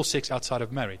 therefore, all sex outside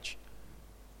of marriage.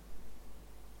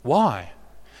 Why?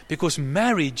 Because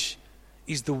marriage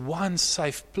is the one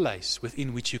safe place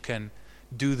within which you can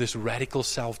do this radical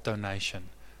self-donation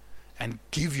and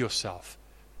give yourself,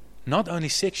 not only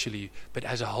sexually, but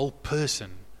as a whole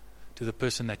person, to the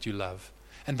person that you love.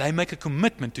 And they make a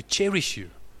commitment to cherish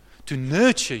you, to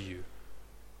nurture you,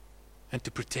 and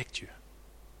to protect you,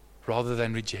 rather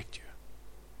than reject you.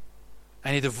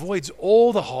 And it avoids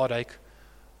all the heartache,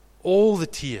 all the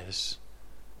tears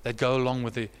that go along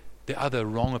with the other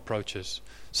wrong approaches.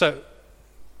 So,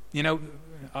 I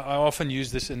often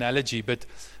use this analogy, but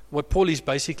what Paul is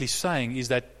basically saying is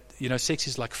that, sex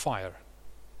is like fire.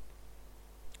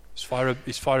 Is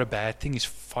fire a bad thing? Is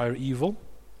fire evil?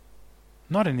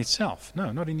 Not in itself.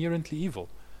 No, not inherently evil.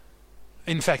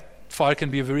 In fact, fire can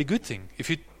be a very good thing. If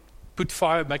you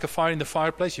make a fire in the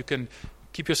fireplace. You can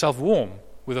keep yourself warm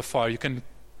with a fire. You can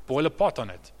boil a pot on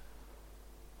it.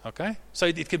 Okay? So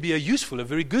it can be a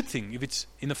very good thing if it's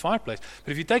in the fireplace.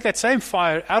 But if you take that same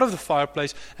fire out of the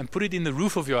fireplace and put it in the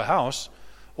roof of your house,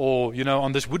 or,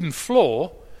 on this wooden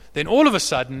floor, then all of a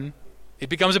sudden it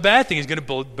becomes a bad thing. It's going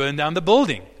to burn down the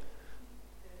building.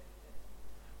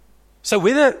 So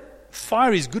whether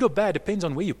fire is good or bad depends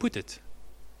on where you put it.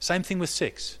 Same thing with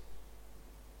sex.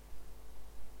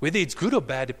 Whether it's good or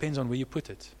bad depends on where you put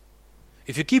it.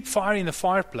 If you keep fire in the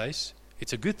fireplace,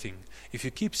 it's a good thing. If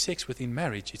you keep sex within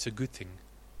marriage, it's a good thing.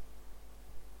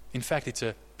 In fact, it's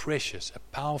a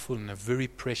powerful and a very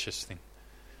precious thing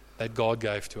that God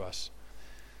gave to us.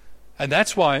 And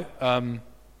that's why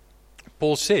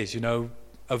Paul says,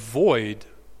 avoid,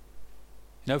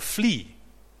 flee.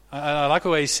 I like the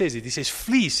way he says it. He says,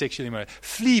 flee sexual immorality.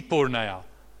 Flee porneia.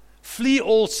 Flee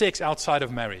all sex outside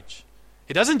of marriage.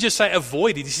 He doesn't just say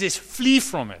avoid it. He says flee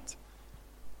from it.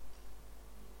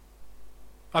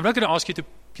 I'm not going to ask you to,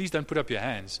 please don't put up your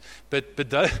hands. But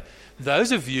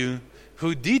those of you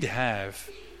who did have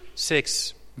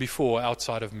sex before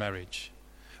outside of marriage,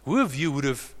 who of you would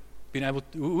have been able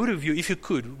to, who of you, if you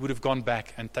could, would have gone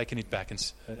back and taken it back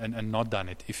and not done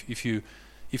it if you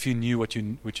knew what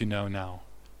you know now?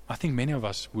 I think many of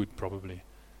us would probably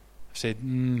have said,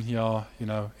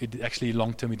 it actually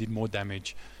long term it did more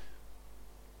damage.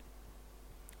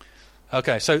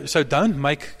 Okay, so don't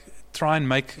try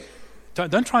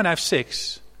and have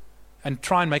sex and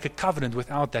try and make a covenant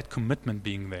without that commitment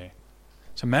being there.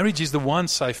 So marriage is the one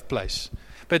safe place.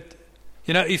 But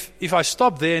if I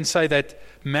stop there and say that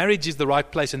marriage is the right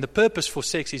place and the purpose for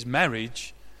sex is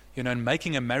marriage, and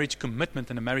making a marriage commitment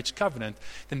and a marriage covenant,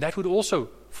 then that would also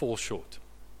fall short.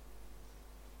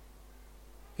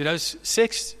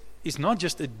 Sex is not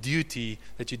just a duty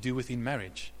that you do within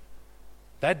marriage.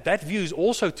 That view is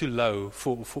also too low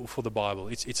for the Bible.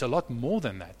 It's a lot more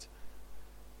than that.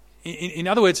 In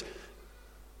other words,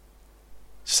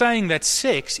 saying that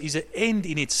sex is an end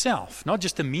in itself, not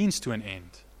just a means to an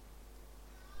end,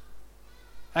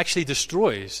 actually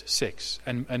destroys sex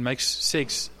and makes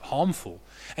sex harmful.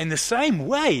 And the same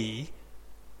way,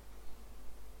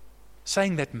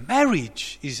 saying that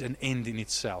marriage is an end in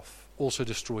itself also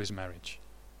destroys marriage.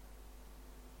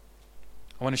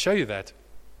 I want to show you that.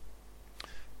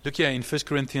 Look here in 1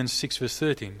 Corinthians 6 verse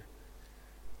 13.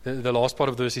 The last part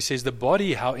of the verse, he says, the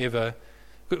body, however,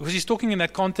 because he's talking in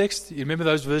that context, you remember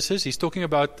those verses? He's talking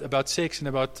about sex and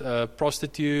about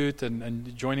prostitute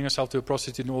and joining yourself to a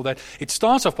prostitute and all that. It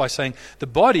starts off by saying, the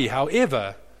body,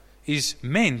 however, is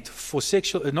meant for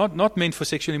not meant for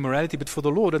sexual immorality, but for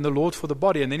the Lord, and the Lord for the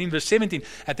body. And then in verse 17,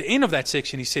 at the end of that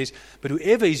section, he says, but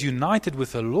whoever is united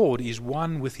with the Lord is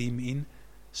one with him in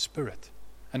spirit.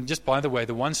 And just by the way,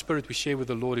 the one spirit we share with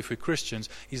the Lord if we're Christians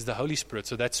is the Holy Spirit.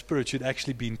 So that spirit should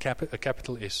actually be in a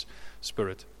capital S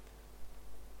spirit.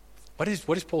 What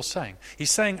is Paul saying?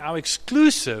 He's saying our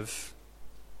exclusive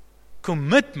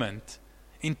commitment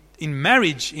in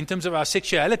marriage, in terms of our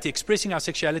sexuality, expressing our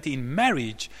sexuality in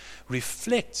marriage,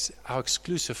 reflects our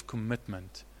exclusive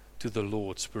commitment to the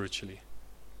Lord spiritually.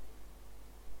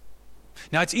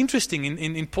 Now it's interesting,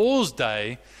 in Paul's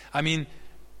day,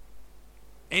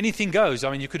 anything goes.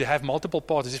 You could have multiple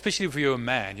partners, especially if you're a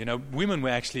man. Women were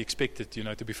actually expected,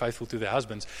 to be faithful to their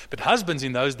husbands. But husbands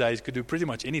in those days could do pretty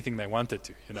much anything they wanted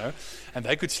to, And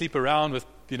they could sleep around with,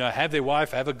 have their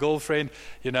wife, have a girlfriend,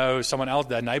 someone else,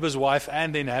 their neighbor's wife,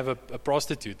 and then have a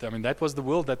prostitute. That was the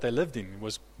world that they lived in. It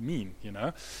was mean,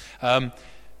 But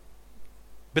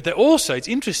they also, it's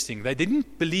interesting, they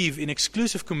didn't believe in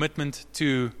exclusive commitment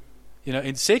to,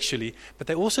 in sexually, but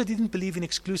they also didn't believe in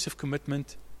exclusive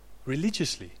commitment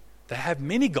religiously. They have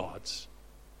many gods.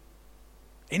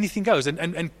 Anything goes.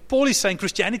 And Paul is saying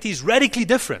Christianity is radically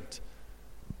different.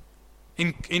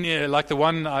 In like the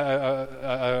one,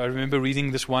 I remember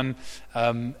reading this one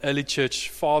early church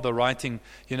father writing,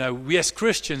 we as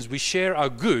Christians, we share our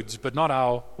goods, but not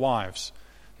our wives,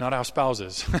 not our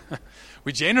spouses.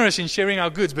 We're generous in sharing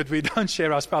our goods, but we don't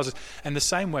share our spouses. And the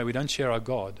same way, we don't share our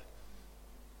God.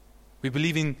 We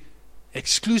believe in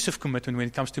exclusive commitment when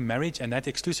it comes to marriage, and that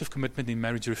exclusive commitment in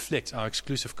marriage reflects our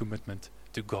exclusive commitment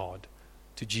to God,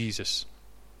 to Jesus.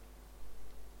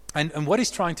 And what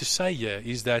he's trying to say here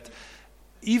is that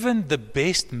even the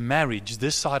best marriage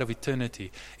this side of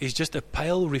eternity is just a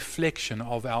pale reflection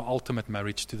of our ultimate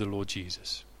marriage to the Lord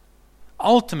Jesus.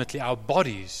 Ultimately, our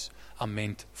bodies are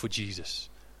meant for Jesus,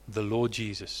 the Lord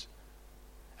Jesus.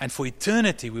 And for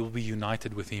eternity, we will be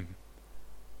united with him.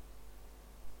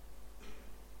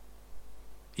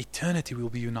 Eternity will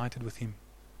be united with him.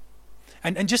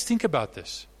 And just think about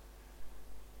this.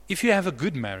 If you have a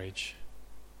good marriage,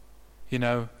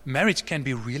 marriage can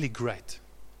be really great.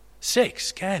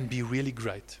 Sex can be really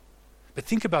great. But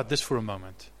think about this for a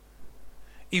moment.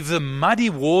 If the muddy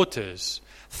waters,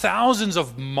 thousands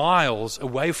of miles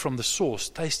away from the source,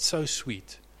 taste so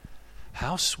sweet,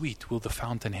 how sweet will the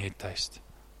fountainhead taste?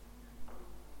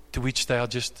 To which they are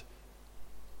just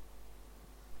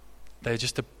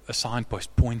a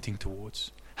signpost pointing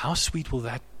towards. How sweet will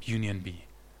that union be?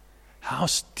 How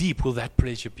deep will that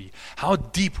pleasure be? How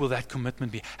deep will that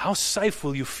commitment be? How safe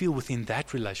will you feel within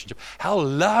that relationship? How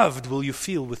loved will you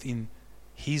feel within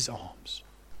His arms?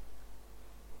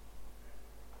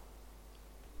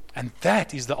 And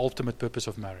that is the ultimate purpose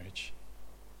of marriage.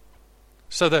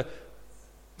 So the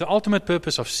ultimate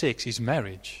purpose of sex is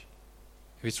marriage,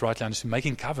 if it's rightly understood,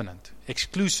 making covenant,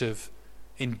 exclusive,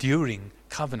 enduring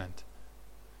covenant.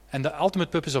 And the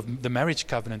ultimate purpose of the marriage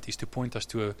covenant is to point us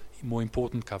to a more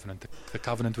important covenant, the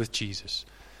covenant with Jesus,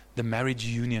 the marriage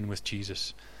union with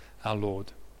Jesus, our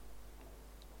Lord.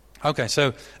 Okay,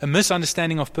 so a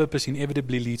misunderstanding of purpose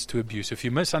inevitably leads to abuse. If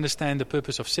you misunderstand the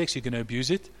purpose of sex, you're going to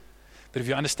abuse it. But if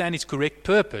you understand its correct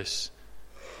purpose,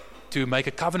 to make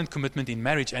a covenant commitment in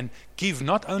marriage and give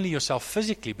not only yourself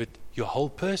physically, but your whole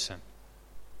person,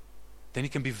 then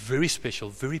it can be very special,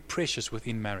 very precious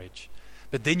within marriage.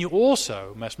 But then you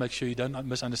also must make sure you don't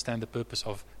misunderstand the purpose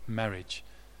of marriage.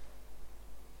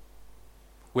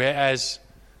 Whereas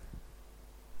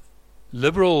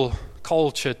liberal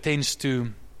culture tends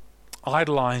to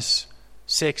idolize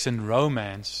sex and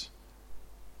romance,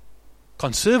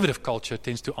 conservative culture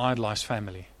tends to idolize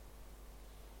family.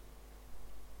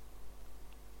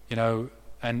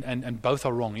 And both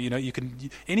are wrong.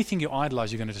 Anything you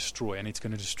idolize, you're going to destroy, and it's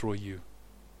going to destroy you.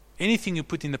 Anything you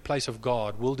put in the place of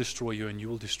God will destroy you, and you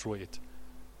will destroy it.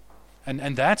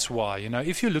 And that's why,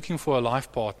 if you're looking for a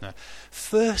life partner,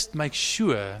 first make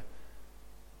sure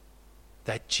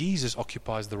that Jesus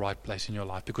occupies the right place in your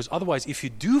life. Because otherwise, if you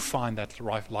do find that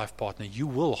right life partner, you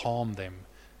will harm them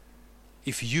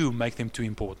if you make them too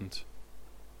important.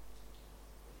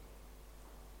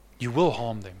 You will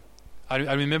harm them.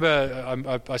 I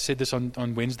remember, I said this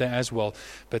on Wednesday as well,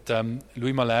 but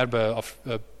Louis Malherbe,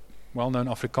 a well-known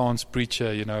Afrikaans preacher,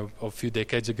 a few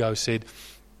decades ago, said,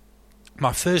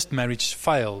 my first marriage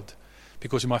failed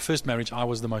because in my first marriage I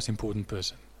was the most important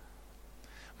person.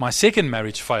 My second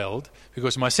marriage failed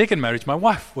because in my second marriage my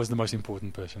wife was the most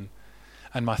important person.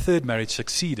 And my third marriage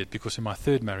succeeded because in my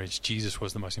third marriage Jesus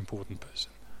was the most important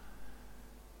person.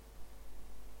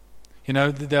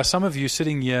 There are some of you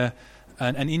sitting here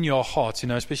and in your hearts,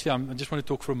 especially I just want to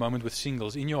talk for a moment with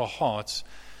singles. In your hearts,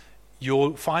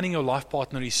 finding your life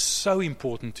partner is so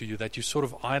important to you that you sort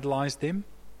of idolize them,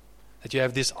 that you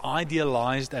have this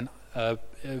idealized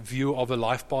view of a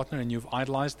life partner and you've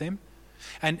idolized them.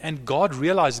 And God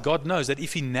knows that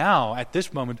if He now, at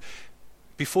this moment,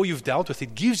 before you've dealt with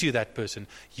it, gives you that person,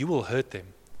 you will hurt them.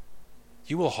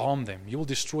 You will harm them. You will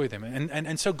destroy them.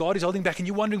 And so God is holding back. And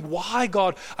you're wondering, why,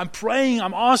 God? I'm praying,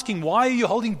 I'm asking, why are you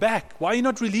holding back? Why are you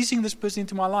not releasing this person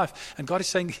into my life? And God is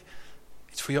saying,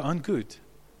 it's for your own good.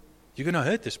 You're going to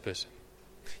hurt this person.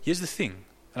 Here's the thing,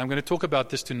 and I'm going to talk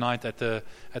about this tonight at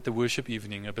the worship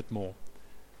evening a bit more.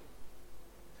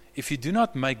 If you do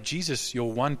not make Jesus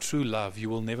your one true love, you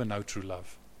will never know true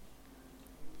love.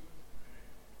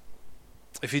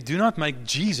 If you do not make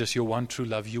Jesus your one true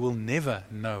love, you will never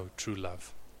know true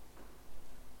love.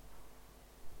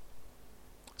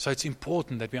 So it's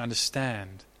important that we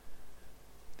understand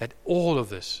that all of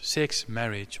this, sex,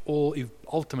 marriage, all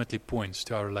ultimately points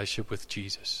to our relationship with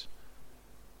Jesus.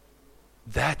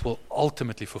 That will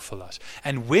ultimately fulfill us.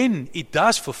 And when it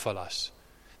does fulfill us,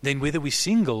 then whether we're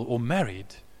single or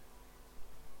married,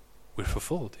 we're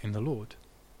fulfilled in the Lord.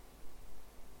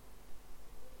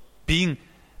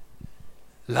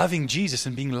 Loving Jesus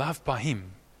and being loved by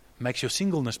Him makes your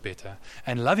singleness better.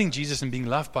 And loving Jesus and being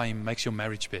loved by Him makes your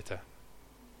marriage better.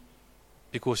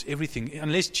 Because everything,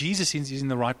 unless Jesus is in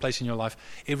the right place in your life,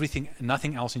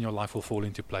 nothing else in your life will fall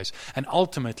into place. And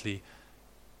ultimately,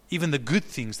 even the good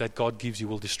things that God gives you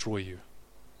will destroy you.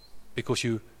 Because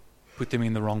you put them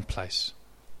in the wrong place.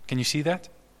 Can you see that?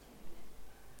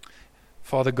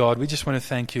 Father God, we just want to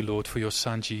thank you, Lord, for your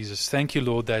Son, Jesus. Thank you,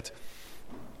 Lord, that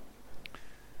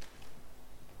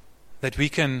we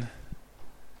can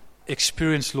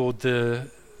experience, Lord,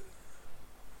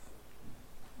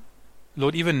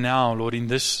 Lord, even now, Lord, in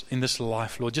this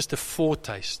life, Lord, just a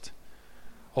foretaste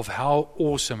of how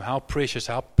awesome, how precious,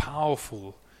 how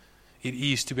powerful it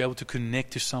is to be able to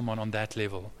connect to someone on that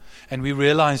level. And we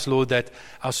realize, Lord, that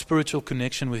our spiritual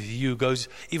connection with you goes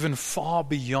even far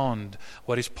beyond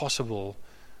what is possible,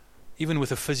 even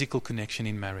with a physical connection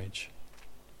in marriage.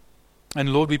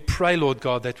 And Lord, we pray, Lord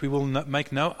God, that we will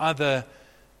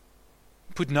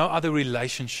put no other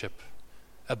relationship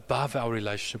above our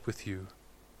relationship with you.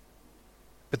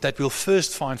 But that we'll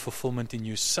first find fulfillment in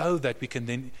you so that we can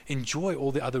then enjoy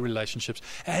all the other relationships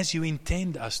as you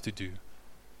intend us to do.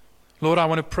 Lord, I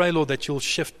want to pray, Lord, that you'll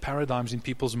shift paradigms in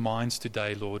people's minds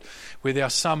today, Lord, where there are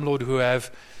some, Lord, who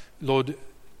have, Lord,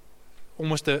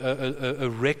 almost a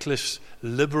reckless,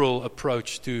 liberal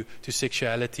approach to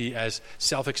sexuality as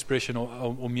self-expression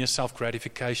or mere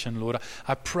self-gratification, Lord.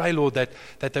 I pray, Lord, that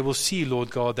they will see, Lord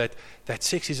God, that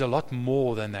sex is a lot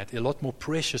more than that, a lot more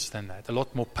precious than that, a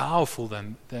lot more powerful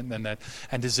than that,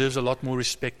 and deserves a lot more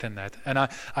respect than that. And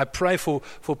I pray for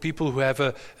people who have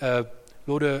a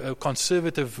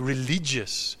conservative,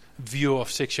 religious view of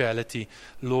sexuality,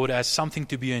 Lord, as something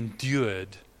to be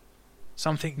endured,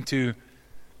 something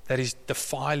that is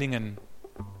defiling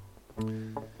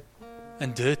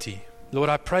and dirty. Lord,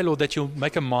 I pray, Lord, that you'll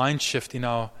make a mind shift in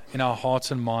our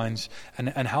hearts and minds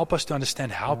and help us to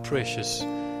understand how precious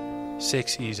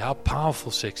sex is, how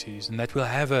powerful sex is, and that we'll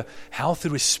have a healthy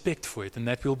respect for it, and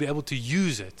that we'll be able to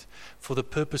use it for the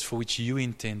purpose for which you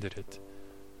intended it,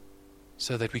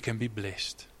 so that we can be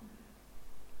blessed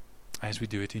as we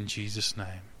do it in Jesus'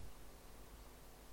 name.